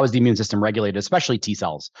how is the immune system regulated, especially T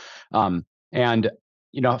cells. And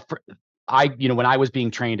for, when I was being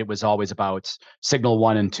trained, it was always about signal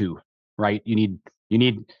 1 and 2, right? You need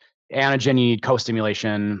antigen, you need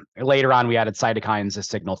co-stimulation. Later on, we added cytokines as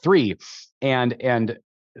signal 3, and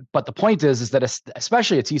but the point is that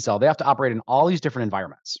especially a T cell, they have to operate in all these different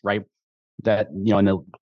environments, right? That in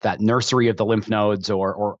that nursery of the lymph nodes,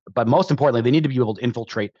 but most importantly, they need to be able to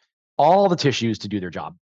infiltrate all the tissues to do their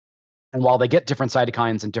job. And while they get different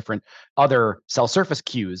cytokines and different other cell surface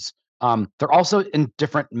cues, they're also in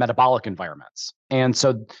different metabolic environments. And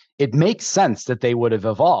so it makes sense that they would have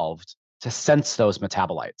evolved to sense those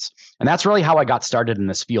metabolites. And that's really how I got started in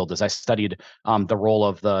this field, as I studied the role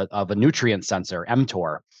of a nutrient sensor,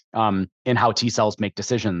 mTOR, in how T cells make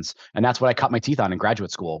decisions. And that's what I cut my teeth on in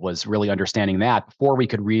graduate school, was really understanding that before we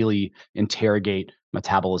could really interrogate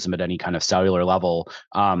metabolism at any kind of cellular level.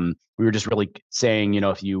 We were just really saying,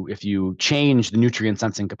 if you change the nutrient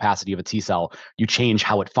sensing capacity of a T cell, you change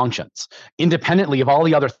how it functions independently of all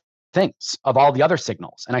the other things, of all the other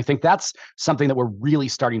signals. And I think that's something that we're really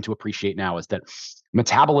starting to appreciate now, is that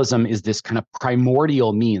metabolism is this kind of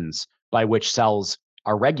primordial means by which cells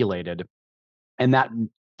are regulated. And that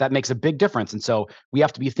makes a big difference. And so we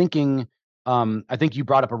have to be thinking, I think you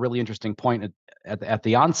brought up a really interesting point at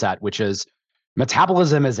the onset, which is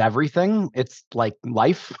metabolism is everything. It's like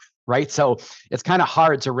life, right? So it's kind of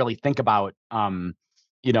hard to really think about,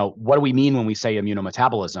 what do we mean when we say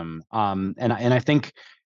immunometabolism? And I think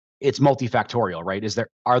it's multifactorial, right?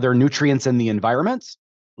 Are there nutrients in the environment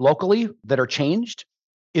locally that are changed?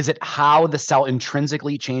 Is it how the cell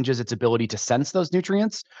intrinsically changes its ability to sense those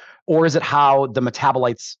nutrients? Or is it how the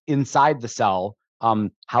metabolites inside the cell,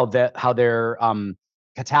 how their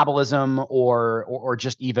catabolism or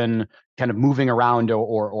just even kind of moving around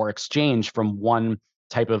or exchange from one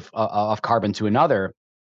type of carbon to another,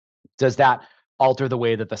 does that alter the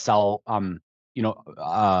way that the cell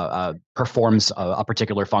performs a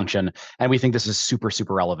particular function? And we think this is super,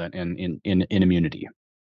 super relevant in immunity.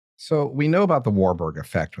 So we know about the Warburg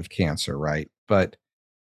effect with cancer, right? But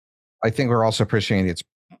I think we're also appreciating it's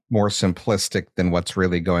more simplistic than what's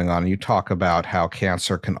really going on. You talk about how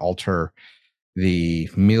cancer can alter the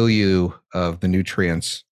milieu of the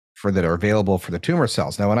nutrients that are available for the tumor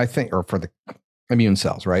cells. Now, when I think, or for the immune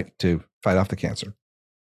cells, right, to fight off the cancer.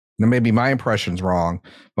 Now, maybe my impression's wrong.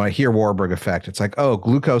 When I hear Warburg effect, it's like, oh,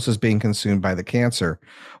 glucose is being consumed by the cancer.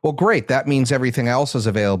 Well, great. That means everything else is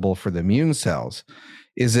available for the immune cells.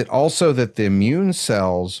 Is it also that the immune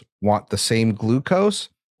cells want the same glucose,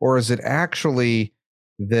 or is it actually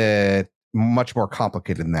that much more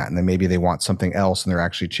complicated than that? And then maybe they want something else and they're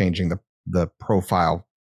actually changing the profile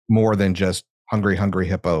more than just hungry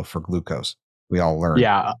hippo for glucose. We all learn.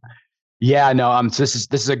 Yeah. Yeah, no, so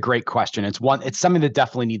this is a great question. It's something that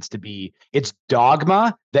definitely needs to be, it's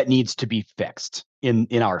dogma that needs to be fixed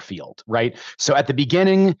in our field, right? So at the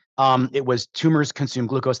beginning, it was tumors consume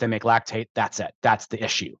glucose, they make lactate. That's it. That's the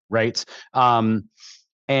issue, right?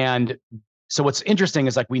 And so what's interesting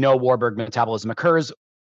is, like, we know Warburg metabolism occurs.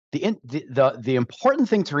 The important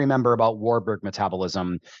thing to remember about Warburg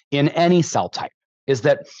metabolism in any cell type is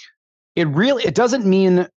that it doesn't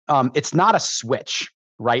mean it's not a switch.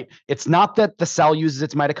 Right? It's not that the cell uses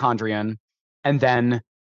its mitochondrion and then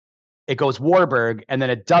it goes Warburg and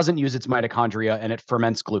then it doesn't use its mitochondria and it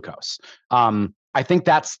ferments glucose. I think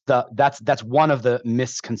that's one of the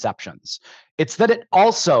misconceptions. It's that it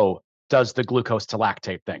also does the glucose to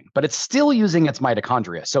lactate thing, but it's still using its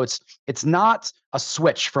mitochondria. So it's not a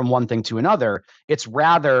switch from one thing to another. It's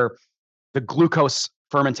rather the glucose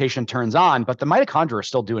fermentation turns on, but the mitochondria are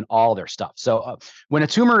still doing all their stuff. So when a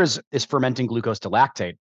tumor is fermenting glucose to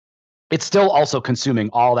lactate, it's still also consuming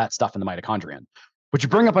all that stuff in the mitochondrion. Which you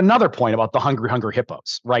bring up another point about the hungry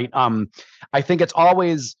hippos, right? I think it's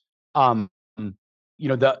always,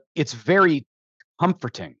 it's very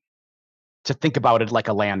comforting to think about it like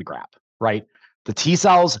a land grab, right? The T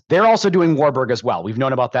cells, they're also doing Warburg as well. We've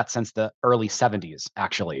known about that since the early 70s,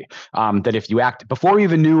 actually. That if you before we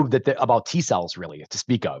even knew about T cells, really, to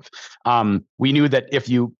speak of, we knew that if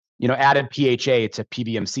you added PHA to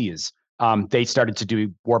PBMCs, they started to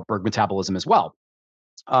do Warburg metabolism as well.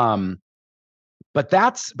 But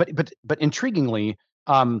intriguingly,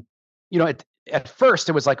 at first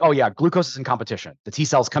it was like, oh yeah, glucose is in competition. The T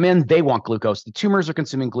cells come in, they want glucose. The tumors are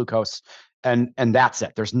consuming glucose, and that's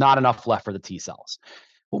it. There's not enough left for the T cells.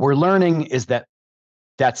 What we're learning is that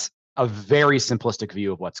that's a very simplistic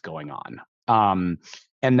view of what's going on.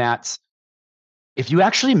 And that's if you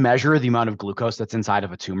actually measure the amount of glucose that's inside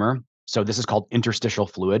of a tumor, so this is called interstitial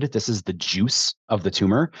fluid. This is the juice of the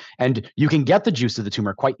tumor. And you can get the juice of the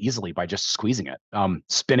tumor quite easily by just squeezing it,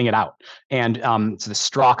 spinning it out. And it's the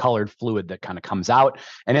straw colored fluid that kind of comes out.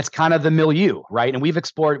 And it's kind of the milieu, right? And we've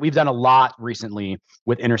done a lot recently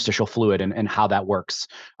with interstitial fluid and how that works.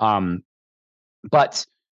 But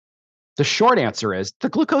the short answer is the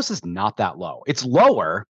glucose is not that low. It's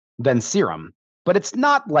lower than serum, but it's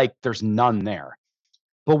not like there's none there.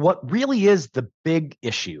 But what really is the big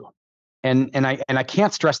issue, and I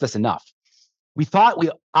can't stress this enough.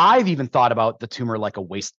 I've even thought about the tumor like a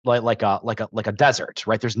waste, like a desert,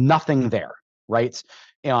 right? There's nothing there, right?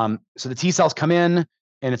 So the T cells come in,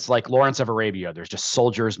 and it's like Lawrence of Arabia. There's just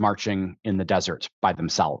soldiers marching in the desert by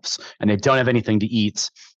themselves, and they don't have anything to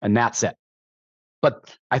eat, and that's it.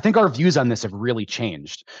 But I think our views on this have really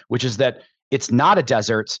changed, which is that it's not a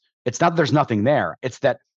desert. It's not that there's nothing there. It's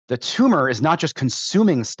that the tumor is not just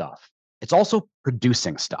consuming stuff, it's also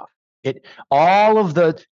producing stuff. All of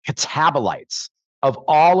the catabolites of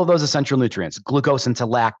all of those essential nutrients, glucose into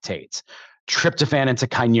lactate, tryptophan into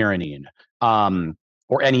kynurenine,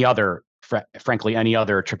 or any other, frankly, any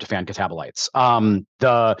other tryptophan catabolites,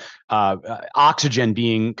 the oxygen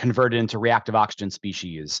being converted into reactive oxygen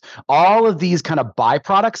species, all of these kind of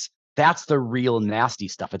byproducts, that's the real nasty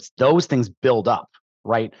stuff. It's those things build up,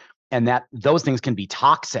 right? And that those things can be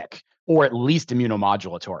toxic or at least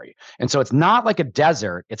immunomodulatory. And so it's not like a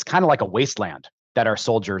desert, it's kind of like a wasteland that our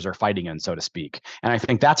soldiers are fighting in, so to speak. And I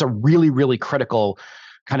think that's a really, really critical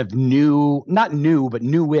kind of not new, but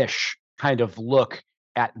newish kind of look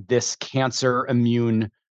at this cancer immune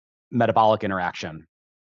metabolic interaction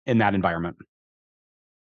in that environment.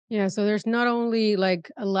 Yeah, so there's not only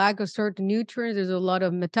like a lack of certain nutrients, there's a lot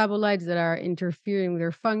of metabolites that are interfering with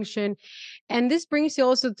their function. And this brings you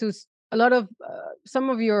also to a lot of some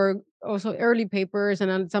of your also early papers,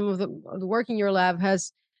 and some of the work in your lab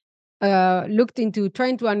has looked into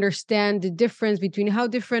trying to understand the difference between how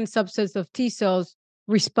different subsets of T cells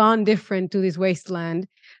respond different to this wasteland.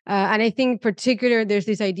 And I think particular, there's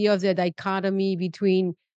this idea of the dichotomy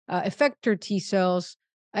between effector T cells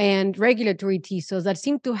and regulatory T cells that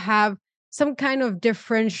seem to have some kind of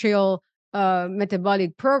differential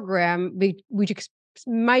metabolic program, which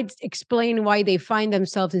might explain why they find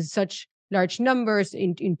themselves in such large numbers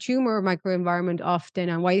in tumor microenvironment often,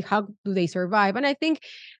 and how do they survive. And I think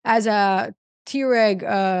as a Treg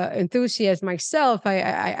enthusiast myself,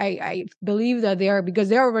 I believe that they are, because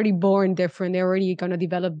they're already born different. They're already going to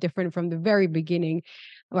develop different from the very beginning,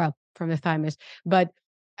 well, from the thymus. But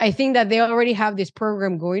I think that they already have this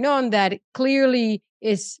program going on that clearly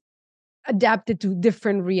is adapted to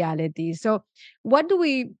different realities. So what do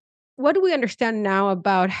we understand now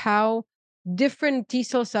about how different T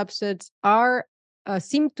cell subsets are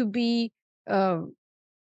seem to be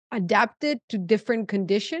adapted to different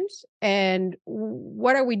conditions, and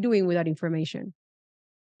what are we doing with that information?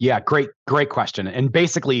 Yeah, great question. And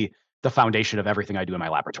basically the foundation of everything I do in my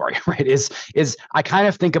laboratory, right, is I kind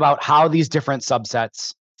of think about how these different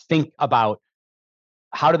subsets think about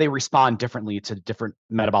how do they respond differently to different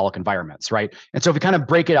metabolic environments, right? And so if we kind of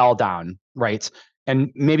break it all down, right,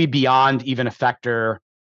 and maybe beyond even effector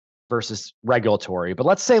versus regulatory, but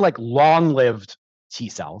let's say like long-lived T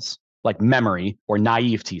cells, like memory or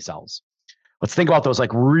naive T cells. Let's think about those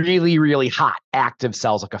like really, really hot active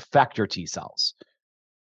cells like effector T cells.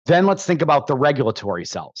 Then let's think about the regulatory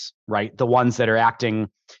cells, right? The ones that are acting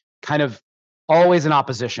kind of always in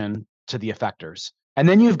opposition to the effectors. And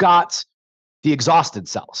then you've got the exhausted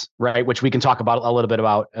cells, right? Which we can talk about a little bit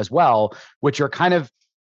about as well, which are kind of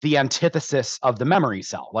the antithesis of the memory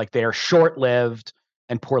cell. Like they are short-lived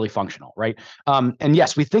and poorly functional, right? And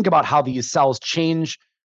yes, we think about how these cells change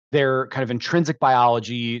their kind of intrinsic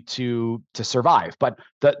biology to survive. But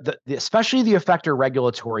the especially the effector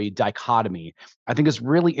regulatory dichotomy, I think is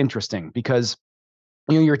really interesting because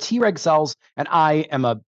your Treg cells, and I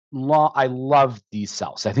love these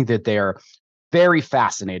cells. I think that they are very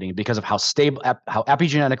fascinating because of how stable, how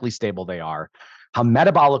epigenetically stable they are, how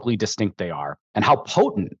metabolically distinct they are, and how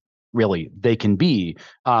potent really they can be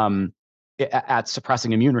at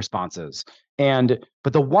suppressing immune responses.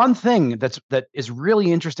 But the one thing that is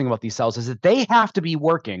really interesting about these cells is that they have to be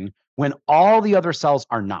working when all the other cells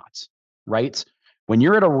are not, right? When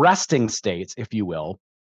you're at a resting state, if you will,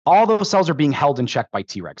 all those cells are being held in check by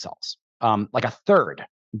Treg cells. Like a third,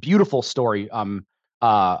 beautiful story from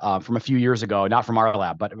a few years ago, not from our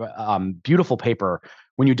lab, but beautiful paper.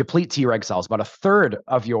 When you deplete Treg cells, about a third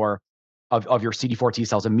of your CD4 T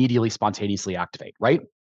cells immediately spontaneously activate, right?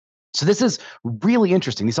 So this is really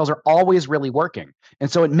interesting. These cells are always really working. And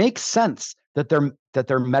so it makes sense that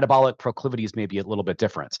their metabolic proclivities may be a little bit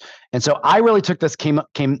different. And so I really took this came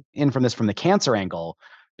in from the cancer angle,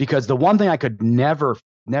 because the one thing I could never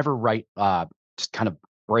write just kind of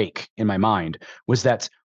break in my mind was that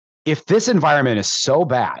if this environment is so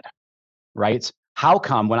bad, right? How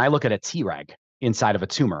come when I look at a Treg inside of a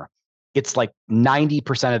tumor, it's like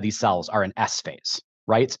 90% of these cells are in S phase,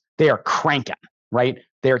 right? They are cranking, right?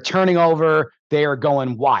 They're turning over, they are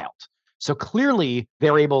going wild. So clearly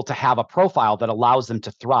they're able to have a profile that allows them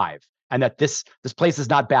to thrive, and that this place is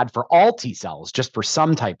not bad for all T cells, just for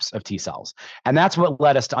some types of T cells. And that's what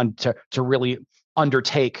led us to really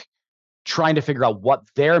undertake trying to figure out what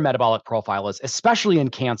their metabolic profile is, especially in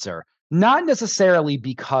cancer, not necessarily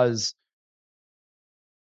because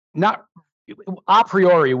not a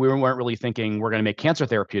priori, we weren't really thinking we're going to make cancer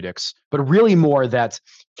therapeutics, but really more that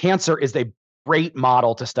cancer is a great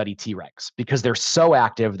model to study Tregs because they're so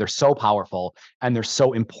active, they're so powerful, and they're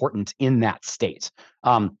so important in that state.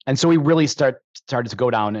 And so we really started to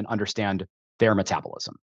go down and understand their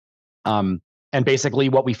metabolism. And basically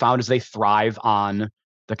what we found is they thrive on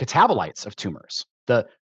the catabolites of tumors.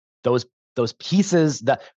 Those pieces,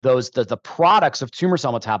 the products of tumor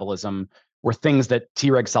cell metabolism were things that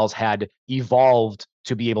Treg cells had evolved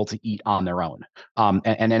to be able to eat on their own,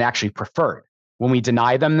 and actually preferred. When we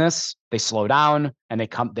deny them this, they slow down and they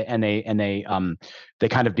kind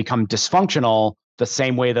of become dysfunctional the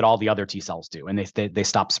same way that all the other T cells do, and they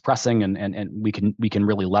stop suppressing, and we can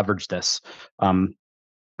really leverage this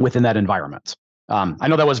within that environment. I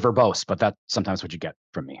know that was verbose, but that's sometimes what you get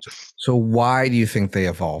from me. So why do you think they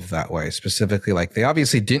evolved that way? Specifically, like they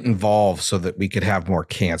obviously didn't evolve so that we could have more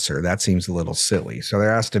cancer. That seems a little silly. So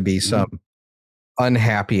there has to be some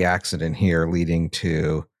unhappy accident here leading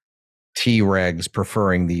to Tregs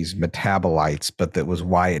preferring these metabolites, but that was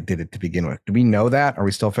why it did it to begin with. Do we know that? Are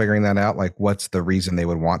we still figuring that out? Like, what's the reason they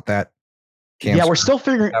would want that? Yeah, we're still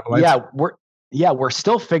figuring. We're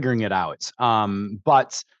still figuring it out.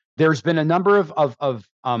 But there's been a number of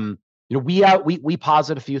we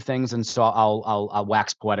posit a few things, and so I'll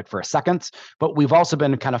wax poetic for a second. But we've also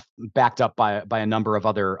been kind of backed up by a number of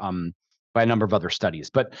other studies.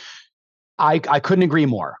 But I couldn't agree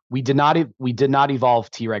more. We did not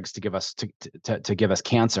evolve Tregs to give us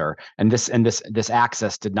cancer, and this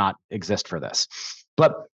axis did not exist for this.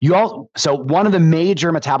 But so one of the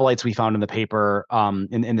major metabolites we found in the paper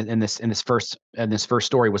in this first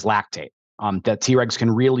story was lactate. That Tregs can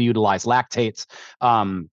really utilize lactates.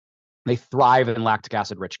 They thrive in lactic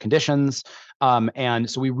acid rich conditions. And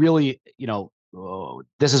so we really,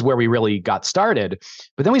 this is where we really got started.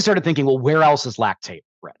 But then we started thinking, well, where else is lactate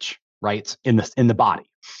rich, right? In the body.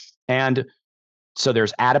 And so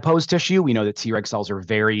there's adipose tissue. We know that Treg cells are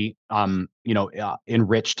very,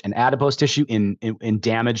 enriched in adipose tissue, in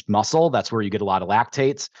damaged muscle. That's where you get a lot of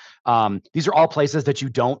lactates. These are all places that you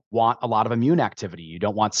don't want a lot of immune activity. You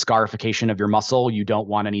don't want scarification of your muscle. You don't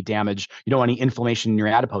want any damage. You don't want any inflammation in your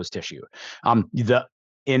adipose tissue.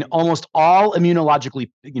 In almost all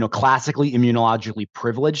classically immunologically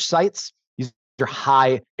privileged sites, these are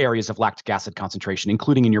high areas of lactic acid concentration,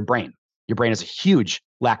 including in your brain. Your brain is a huge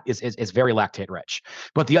is very lactate rich.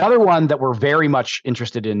 But the other one that we're very much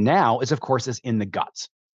interested in now is in the gut.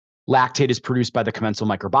 Lactate is produced by the commensal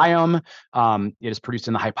microbiome. It is produced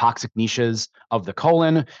in the hypoxic niches of the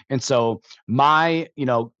colon. And so my,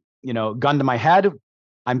 gun to my head,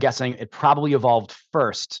 I'm guessing it probably evolved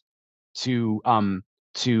first to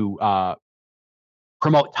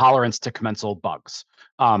promote tolerance to commensal bugs.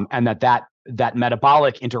 And that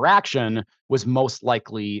metabolic interaction was most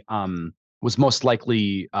likely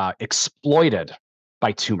exploited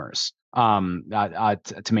by tumors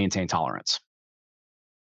to maintain tolerance.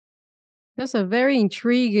 That's a very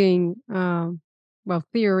intriguing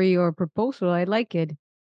theory or proposal. I like it.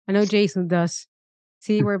 I know Jason does.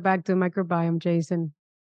 See, we're back to microbiome, Jason.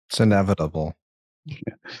 It's inevitable.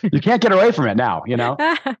 You can't get away from it now,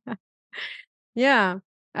 Yeah.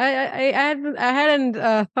 I hadn't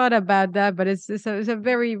thought about that, but it's a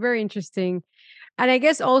very, very interesting. And I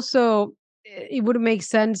guess also it would make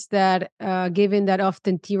sense that given that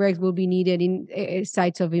often Tregs will be needed in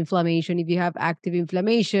sites of inflammation, if you have active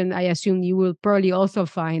inflammation, I assume you will probably also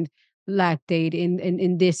find lactate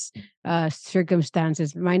in this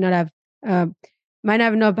circumstances. Might not have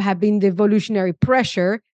been the evolutionary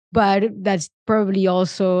pressure, but that's probably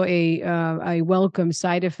also a welcome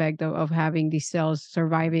side effect of having these cells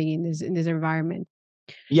surviving in this environment.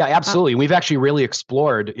 Yeah, absolutely. We've actually really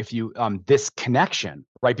explored this connection,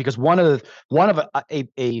 right? Because one of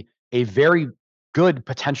a very good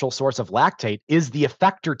potential source of lactate is the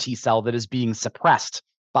effector T cell that is being suppressed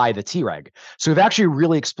by the Treg. So we've actually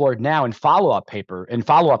really explored now in follow-up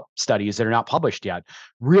studies that are not published yet,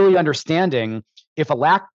 really understanding if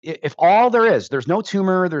all there's no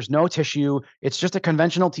tumor, there's no tissue, it's just a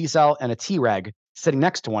conventional T cell and a Treg sitting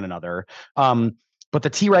next to one another. But the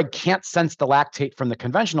Treg can't sense the lactate from the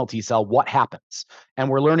conventional T cell, what happens? And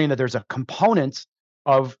we're learning that there's a component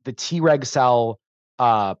of the Treg cell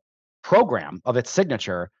program of its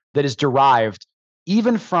signature that is derived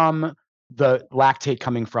even from the lactate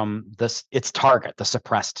coming from its target, the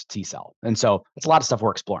suppressed T cell. And so it's a lot of stuff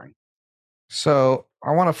we're exploring. So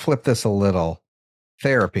I want to flip this a little.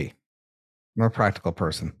 Therapy. I'm a practical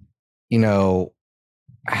person.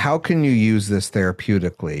 How can you use this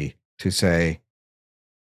therapeutically to say,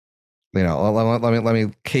 let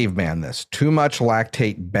me caveman this. Too much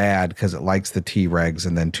lactate bad because it likes the Tregs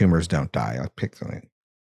and then tumors don't die. I'll pick something.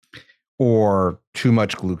 Or too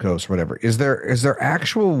much glucose, whatever. Is there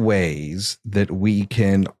actual ways that we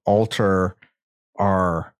can alter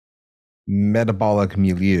our metabolic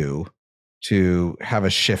milieu to have a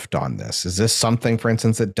shift on this? Is this something, for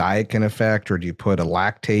instance, that diet can affect, or do you put a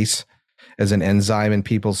lactase as an enzyme in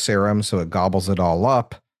people's serum so it gobbles it all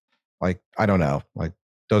up? Like, I don't know. Like,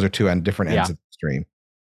 those are two different ends of the stream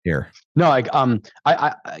here. No, like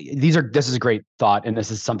this is a great thought, and this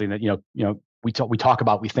is something that we talk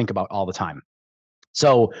about, we think about all the time.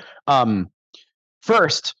 So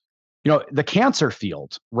first, the cancer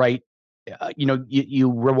field, right?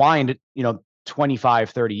 You rewind 25,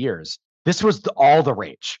 30 years. This was all the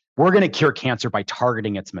rage. We're going to cure cancer by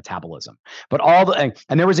targeting its metabolism. But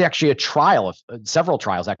and there was actually several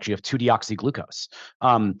trials actually of 2-deoxyglucose.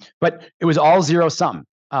 But it was all zero sum.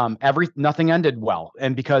 Nothing ended well.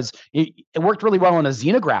 And because it worked really well in a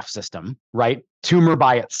xenograft system, right? Tumor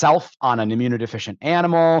by itself on an immunodeficient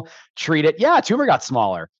animal, treat it. Yeah, tumor got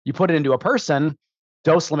smaller. You put it into a person,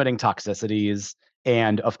 dose limiting toxicities.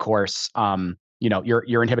 And of course,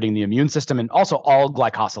 you're inhibiting the immune system and also all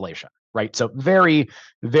glycosylation, right? So very,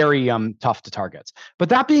 very tough to target. But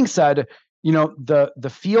that being said,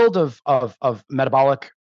 the field of metabolic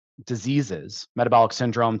diseases, metabolic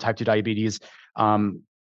syndrome, type 2 diabetes,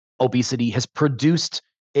 obesity has produced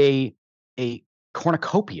a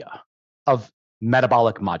cornucopia of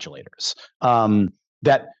metabolic modulators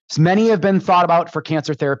that many have been thought about for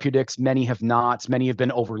cancer therapeutics, many have not, many have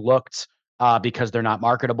been overlooked because they're not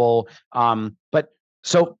marketable. But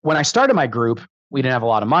so when I started my group, we didn't have a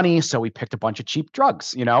lot of money, so we picked a bunch of cheap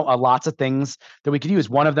drugs, lots of things that we could use.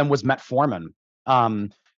 One of them was metformin.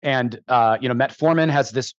 Metformin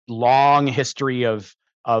has this long history of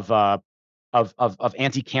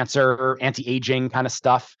anti-cancer, anti-aging kind of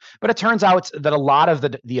stuff. But it turns out that a lot of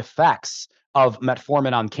the effects of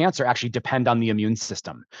metformin on cancer actually depend on the immune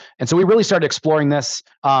system. And so we really started exploring this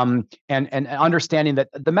and understanding that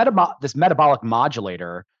this metabolic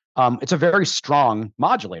modulator, it's a very strong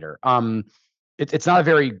modulator. It's not a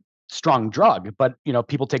very strong drug, but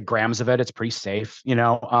people take grams of it. It's pretty safe,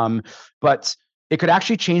 but it could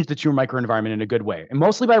actually change the tumor microenvironment in a good way, and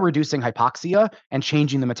mostly by reducing hypoxia and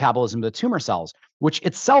changing the metabolism of the tumor cells, which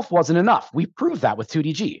itself wasn't enough. We proved that with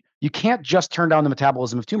 2DG. You can't just turn down the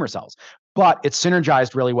metabolism of tumor cells, but it's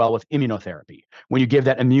synergized really well with immunotherapy. When you give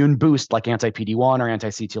that immune boost like anti-PD-1 or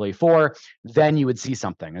anti-CTLA-4, then you would see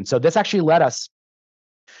something. And so this actually led us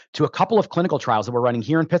to a couple of clinical trials that we're running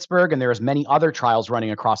here in Pittsburgh, and there's many other trials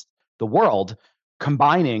running across the world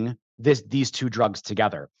combining these two drugs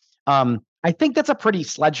together. I think that's a pretty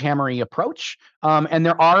sledgehammery approach. And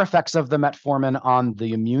there are effects of the metformin on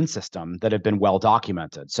the immune system that have been well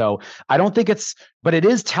documented. So I don't think but it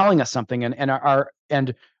is telling us something. And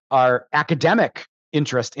our academic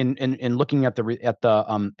interest in looking at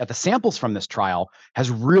the samples from this trial has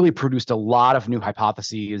really produced a lot of new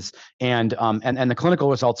hypotheses, and the clinical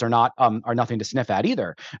results are nothing to sniff at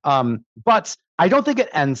either. But I don't think it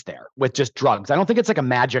ends there with just drugs. I don't think it's like a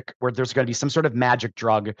magic where there's going to be some sort of magic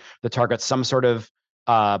drug that targets some sort of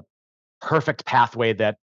perfect pathway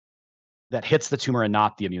that hits the tumor and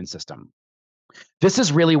not the immune system. This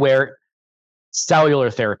is really where cellular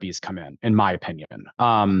therapies come in my opinion.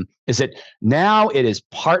 Is it now it is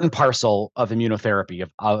part and parcel of immunotherapy, of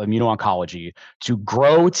immuno-oncology, to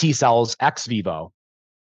grow T cells ex vivo,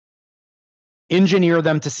 engineer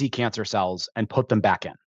them to see cancer cells, and put them back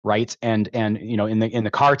in. Right. And in the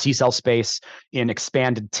CAR T cell space, in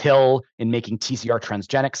expanded TIL, in making TCR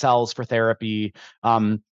transgenic cells for therapy.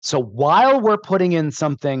 So while we're putting in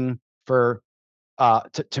something for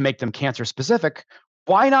to make them cancer specific,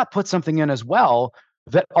 why not put something in as well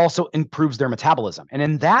that also improves their metabolism? And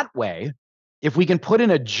in that way, if we can put in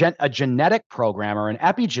a genetic program or an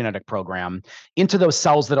epigenetic program into those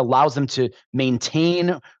cells that allows them to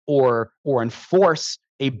maintain or enforce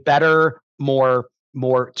a better, more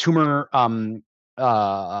tumor,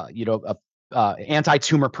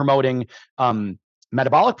 anti-tumor promoting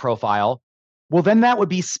metabolic profile, well, then that would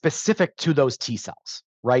be specific to those T cells,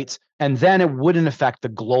 right? And then it wouldn't affect the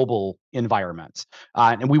global environment,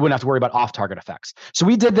 and we wouldn't have to worry about off-target effects. So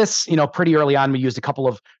we did this, pretty early on. We used a couple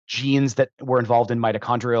of genes that were involved in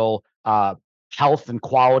mitochondrial health and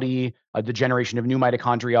quality, the generation of new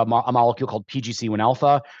mitochondria, a molecule called PGC1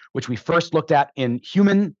 alpha, which we first looked at in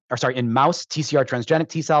mouse TCR transgenic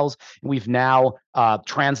T cells. And we've now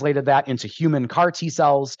translated that into human CAR T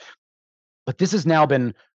cells. But this has now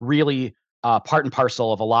been really part and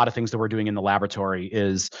parcel of a lot of things that we're doing in the laboratory.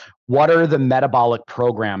 Is what are the metabolic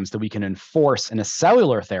programs that we can enforce in a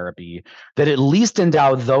cellular therapy that at least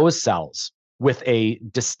endow those cells with a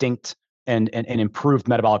distinct and improved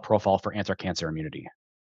metabolic profile for anti-cancer immunity.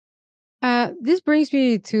 This brings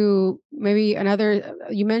me to maybe another,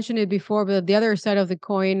 you mentioned it before, but the other side of the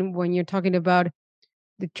coin, when you're talking about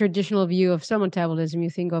the traditional view of cell metabolism, you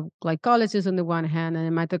think of glycolysis on the one hand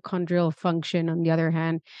and mitochondrial function on the other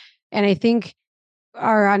hand. And I think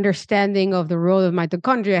our understanding of the role of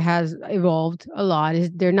mitochondria has evolved a lot.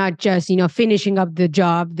 They're not just, finishing up the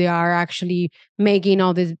job. They are actually making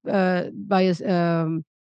all this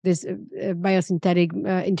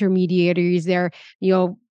biosynthetic intermediaries. They're,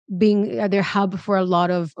 being their hub for a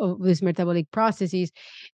lot of these metabolic processes.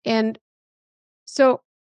 And so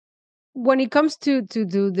when it comes to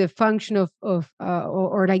do the function of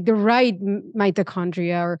or like the right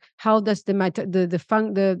mitochondria, or how does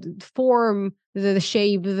the form, the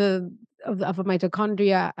shape of a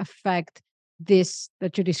mitochondria affect this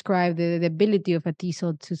that you described, the ability of a T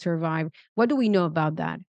cell to survive? What do we know about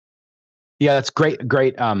that? Yeah, that's great.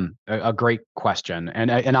 A great question.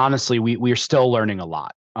 And honestly, we're still learning a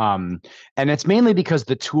lot. And it's mainly because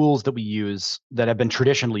the tools that we use that have been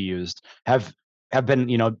traditionally used have been,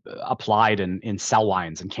 applied in cell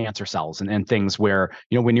lines and cancer cells and things where,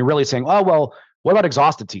 when you're really saying, oh, well, what about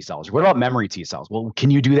exhausted T cells? What about memory T cells? Well, can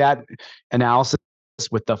you do that analysis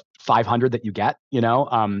with the 500 that you get?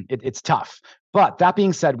 It's tough. But that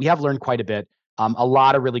being said, we have learned quite a bit. A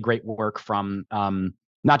lot of really great work from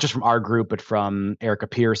not just from our group, but from Erica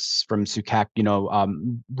Pierce, from Sukek,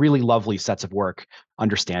 really lovely sets of work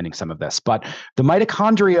understanding some of this. But the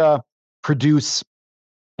mitochondria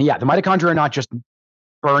are not just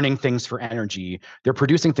burning things for energy, they're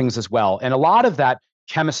producing things as well. And a lot of that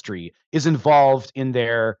chemistry is involved in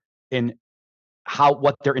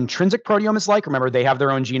what their intrinsic proteome is like. Remember, they have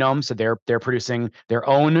their own genome, so they're producing their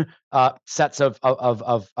own sets of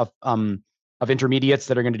intermediates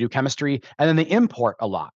that are going to do chemistry, and then they import a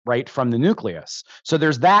lot, right, from the nucleus. So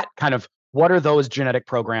there's that kind of, what are those genetic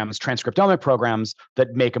programs, transcriptomic programs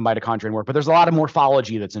that make a mitochondrion work? But there's a lot of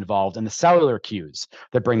morphology that's involved and the cellular cues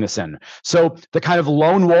that bring this in. So the kind of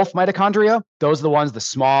lone wolf mitochondria, those are the ones, the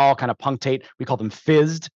small kind of punctate, we call them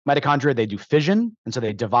fizzed mitochondria. They do fission, and so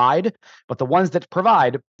they divide. But the ones that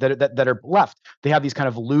that are left, they have these kind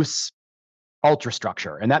of loose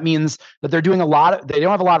ultrastructure. And that means that they don't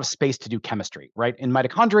have a lot of space to do chemistry, right? In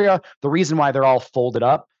mitochondria, the reason why they're all folded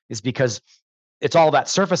up is because it's all that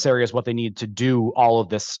surface area is what they need to do all of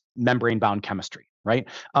this membrane-bound chemistry, right?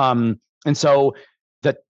 And so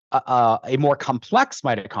that a more complex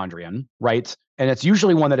mitochondrion, right? And it's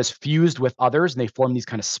usually one that is fused with others, and they form these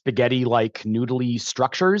kind of spaghetti-like noodly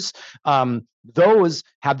structures. Those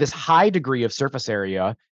have this high degree of surface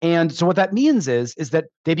area. And so what that means is that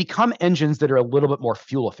they become engines that are a little bit more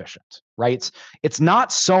fuel efficient, right? It's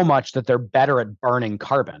not so much that they're better at burning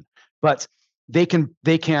carbon, but they can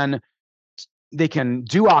do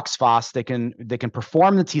OXPHOS, they can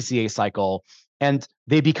perform the TCA cycle, and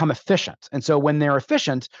they become efficient. And so when they're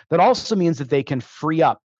efficient, that also means that they can free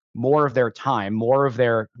up more of their time, more of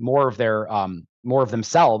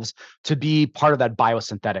themselves to be part of that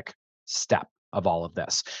biosynthetic step of all of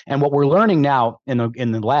this. And what we're learning now in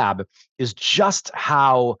the lab is just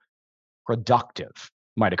how productive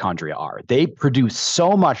mitochondria are. They produce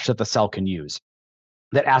so much that the cell can use.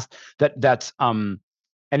 And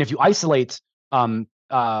if you isolate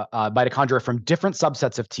mitochondria from different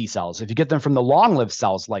subsets of T cells, if you get them from the long-lived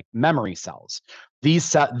cells like memory cells,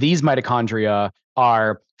 these mitochondria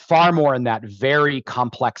are far more in that very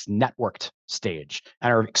complex networked stage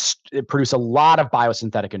and produce a lot of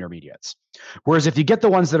biosynthetic intermediates. Whereas if you get the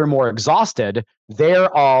ones that are more exhausted,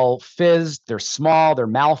 they're all fizzed, they're small, they're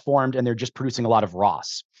malformed, and they're just producing a lot of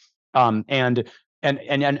ROS, and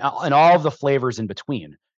all of the flavors in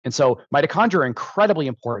between. And so mitochondria are incredibly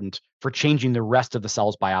important for changing the rest of the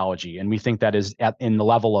cell's biology. And we think that is in the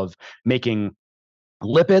level of making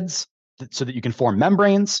lipids so that you can form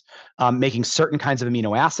membranes, making certain kinds of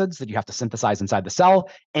amino acids that you have to synthesize inside the cell,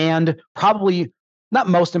 and probably not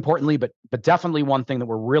most importantly, but definitely one thing that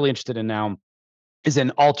we're really interested in now is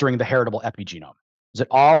in altering the heritable epigenome. Is that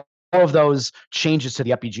all of those changes to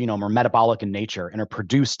the epigenome are metabolic in nature and are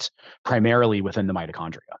produced primarily within the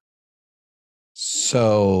mitochondria.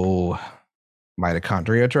 So,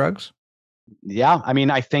 mitochondria drugs? Yeah, I mean,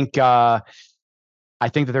 I think that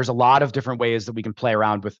there's a lot of different ways that we can play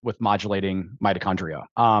around with modulating mitochondria.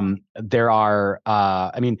 There are,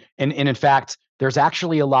 I mean, and in fact, there's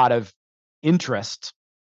actually a lot of interest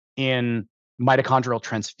in mitochondrial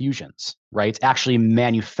transfusions, right? Actually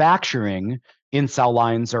manufacturing in cell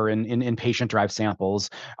lines or in patient-derived samples,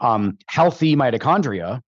 healthy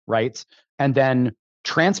mitochondria, right? And then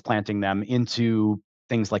transplanting them into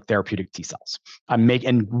things like therapeutic T cells,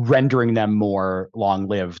 and rendering them more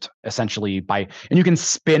long-lived, essentially and you can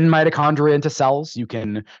spin mitochondria into cells. You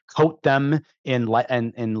can coat them in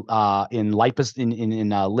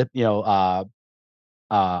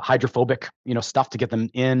hydrophobic, stuff to get them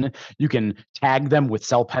in. You can tag them with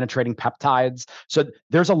cell penetrating peptides. So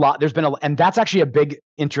there's been and that's actually a big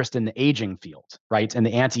interest in the aging field, right? And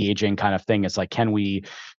the anti-aging kind of thing is like, can we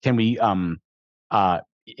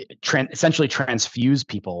essentially transfuse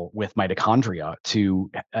people with mitochondria to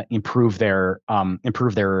improve their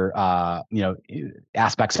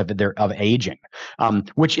aspects of aging,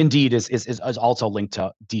 which indeed is also linked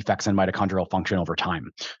to defects in mitochondrial function over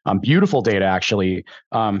time. Beautiful data actually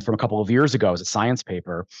from a couple of years ago as a science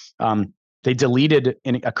paper. They deleted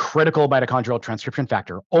a critical mitochondrial transcription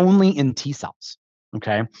factor only in T cells.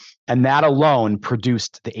 Okay, and that alone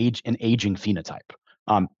produced an aging phenotype.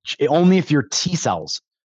 Only if your T cells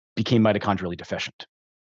became mitochondrially deficient.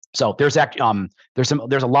 So there's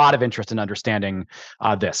a lot of interest in understanding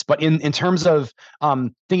this. But in terms of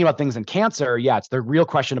thinking about things in cancer, yeah, it's the real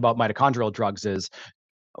question about mitochondrial drugs is,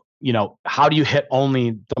 how do you hit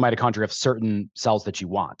only the mitochondria of certain cells that you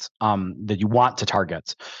want to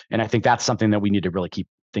target? And I think that's something that we need to really keep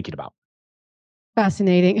thinking about.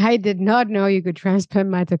 Fascinating. I did not know you could transplant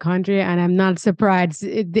mitochondria, and I'm not surprised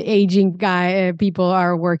the aging people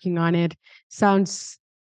are working on it. Sounds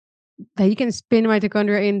that you can spin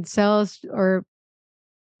mitochondria in cells, or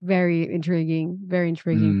very intriguing.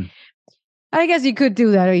 I guess you could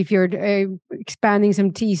do that if you're expanding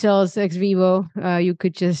some T cells ex vivo. You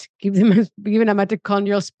could just give them a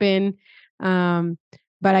mitochondrial spin.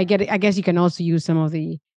 But I guess you can also use some of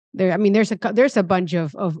there's a bunch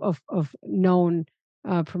of known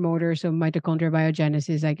promoters of mitochondrial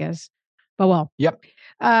biogenesis, I guess. But well, yep.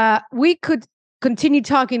 We could continue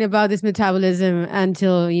talking about this metabolism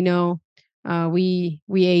until we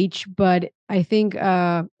age, but I think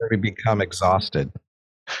we become exhausted.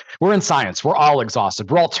 We're in science. We're all exhausted.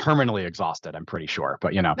 We're all terminally exhausted, I'm pretty sure.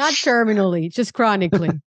 But not terminally, just chronically.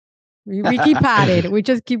 we keep at it. We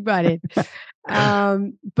just keep at it.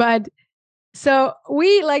 But so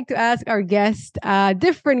we like to ask our guests a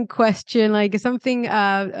different question, like something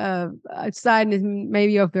outside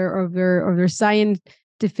maybe of their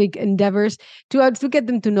scientific endeavors to get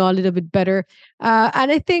them to know a little bit better.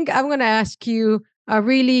 And I think I'm going to ask you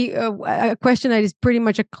a question that is pretty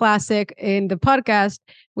much a classic in the podcast,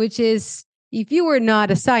 which is, if you were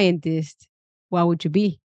not a scientist, what would you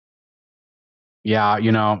be? Yeah,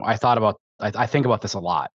 I think about this a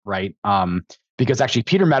lot, right? Because actually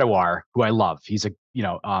Peter Medawar, who I love, he's a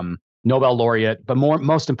Nobel laureate, but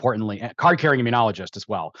most importantly, card-carrying immunologist as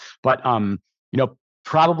well. But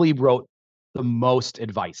probably wrote the most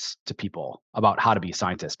advice to people about how to be a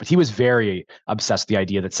scientist. But he was very obsessed with the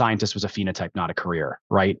idea that scientist was a phenotype, not a career,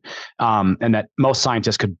 right? And that most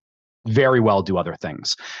scientists could very well do other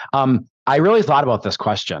things. I really thought about this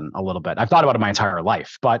question a little bit. I've thought about it my entire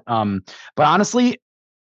life, but honestly,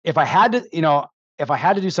 if I had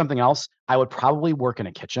to do something else, I would probably work in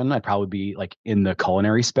a kitchen. I'd probably be like in the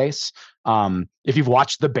culinary space. If you've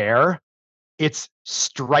watched The Bear, it's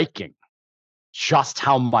striking just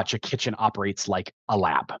how much a kitchen operates like a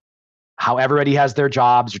lab. How everybody has their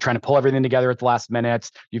jobs. You're trying to pull everything together at the last minute.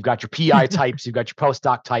 You've got your PI types, you've got your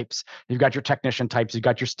postdoc types, you've got your technician types, you've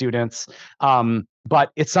got your students.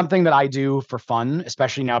 But it's something that I do for fun,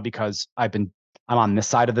 especially now because I'm on this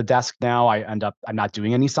side of the desk now. I'm not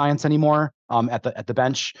doing any science anymore at the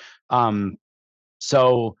bench.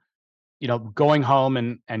 So going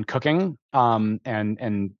home and cooking and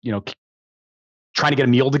trying to get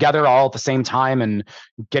a meal together all at the same time and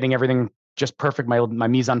getting everything just perfect, my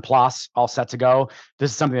mise en place all set to go.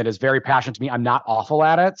 This is something that is very passionate to me. I'm not awful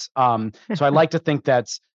at it. So I like to think that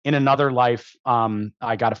in another life,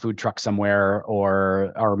 I got a food truck somewhere,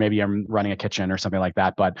 or maybe I'm running a kitchen or something like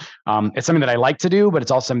that. But it's something that I like to do, but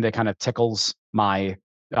it's also something that kind of tickles my,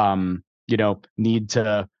 need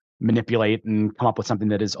to manipulate and come up with something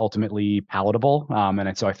that is ultimately palatable.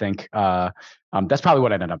 And so I think that's probably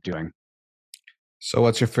what I ended up doing. So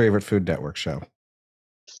what's your favorite Food Network show?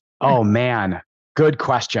 Oh man, good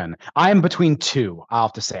question. I'm between two, I'll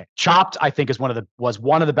have to say. Chopped, I think, was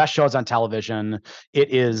one of the best shows on television.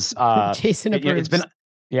 It is Jason approves.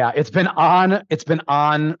 It's been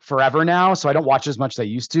on forever now, so I don't watch as much as I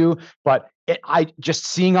used to, but I just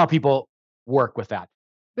seeing how people work with that.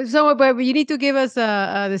 But you need to give us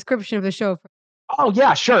a description of the show. Oh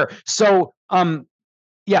yeah, sure. So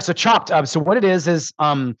so Chopped. So what it is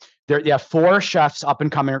there have 4 chefs, up and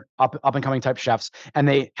coming type chefs, and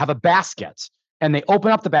they have a basket, and they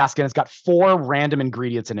open up the basket, and it's got 4 random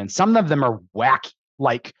ingredients in it. And some of them are wacky,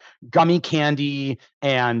 like gummy candy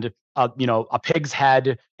and a pig's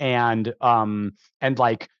head and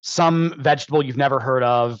like some vegetable you've never heard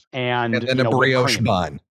of, and a brioche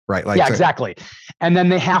bun, right? Like, yeah, exactly. And then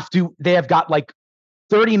they have got like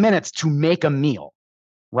 30 minutes to make a meal,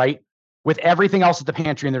 right? With everything else at the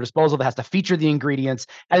pantry in their disposal that has to feature the ingredients.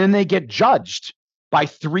 And then they get judged by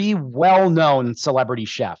 3 well-known celebrity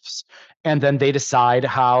chefs. And then they decide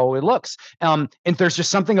how it looks. And there's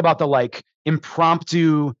just something about the like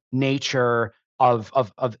impromptu nature of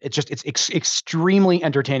it's extremely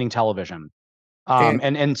entertaining television.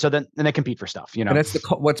 And so then they compete for stuff, And it's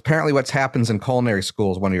what happens in culinary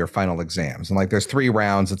school is one of your final exams. And like there's 3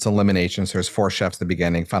 rounds, it's elimination. So there's 4 chefs at the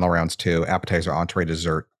beginning, final rounds 2, appetizer, entree,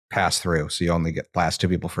 dessert, pass through. So you only get last 2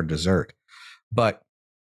 people for dessert. But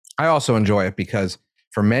I also enjoy it because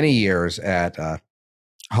for many years at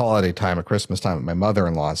holiday time, at Christmas time at my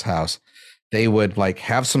mother-in-law's house, they would like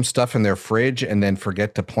have some stuff in their fridge and then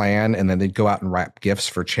forget to plan. And then they'd go out and wrap gifts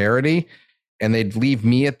for charity. And they'd leave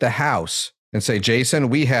me at the house and say, Jason,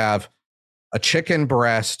 we have a chicken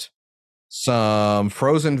breast, some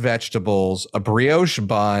frozen vegetables, a brioche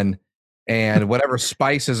bun, and whatever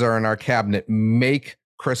spices are in our cabinet. Make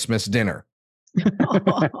Christmas dinner.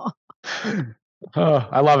 Oh,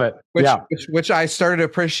 I love it. Which I started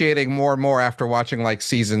appreciating more and more after watching like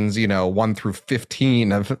seasons, 1 through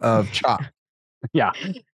 15 of Chopped. Yeah.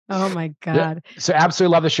 Oh my God. So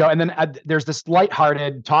absolutely love the show. And then there's this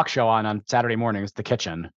lighthearted talk show on Saturday mornings, The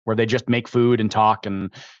Kitchen, where they just make food and talk,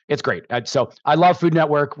 and it's great. So I love Food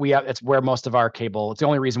Network. It's where most of our cable, it's the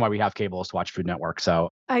only reason why we have cable is to watch Food Network. So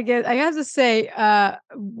I have to say,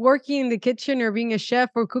 working in the kitchen or being a chef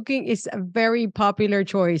or cooking is a very popular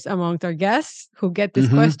choice amongst our guests who get this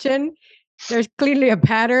question. There's clearly a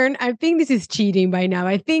pattern. I think this is cheating by now.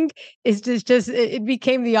 I think it's just it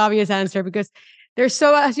became the obvious answer because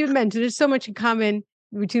as you mentioned, there's so much in common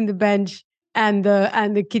between the bench and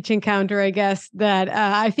the kitchen counter, I guess, that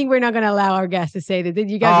I think we're not going to allow our guests to say that.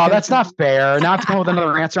 You guys that's not fair. Now to come up with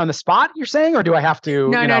another answer on the spot, you're saying, or do I have to?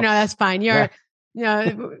 No, that's fine. This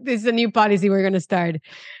is a new policy we're going to start.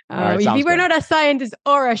 If you were not a scientist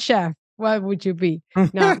or a chef, what would you be?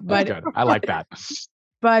 No, but good. I like that.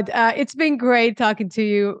 But it's been great talking to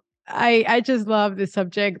you. I just love this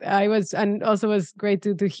subject. And also was great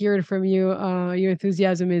to hear it from you. Your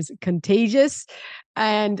enthusiasm is contagious,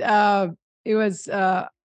 and it was.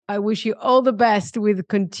 I wish you all the best with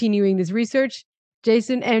continuing this research.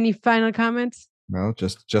 Jason, any final comments? No,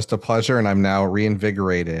 just a pleasure, and I'm now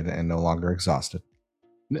reinvigorated and no longer exhausted.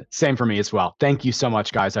 Same for me as well. Thank you so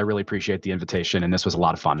much, guys. I really appreciate the invitation, and this was a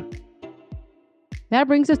lot of fun. That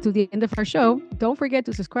brings us to the end of our show. Don't forget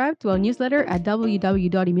to subscribe to our newsletter at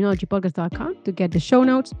www.immunologypodcast.com to get the show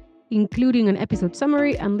notes, including an episode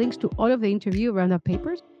summary and links to all of the interview roundup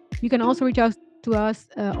papers. You can also reach out to us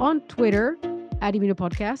on Twitter at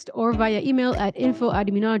Immunopodcast or via email at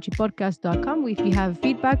info@immunologypodcast.com if you have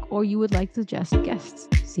feedback or you would like to suggest guests.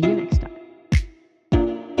 See you next time.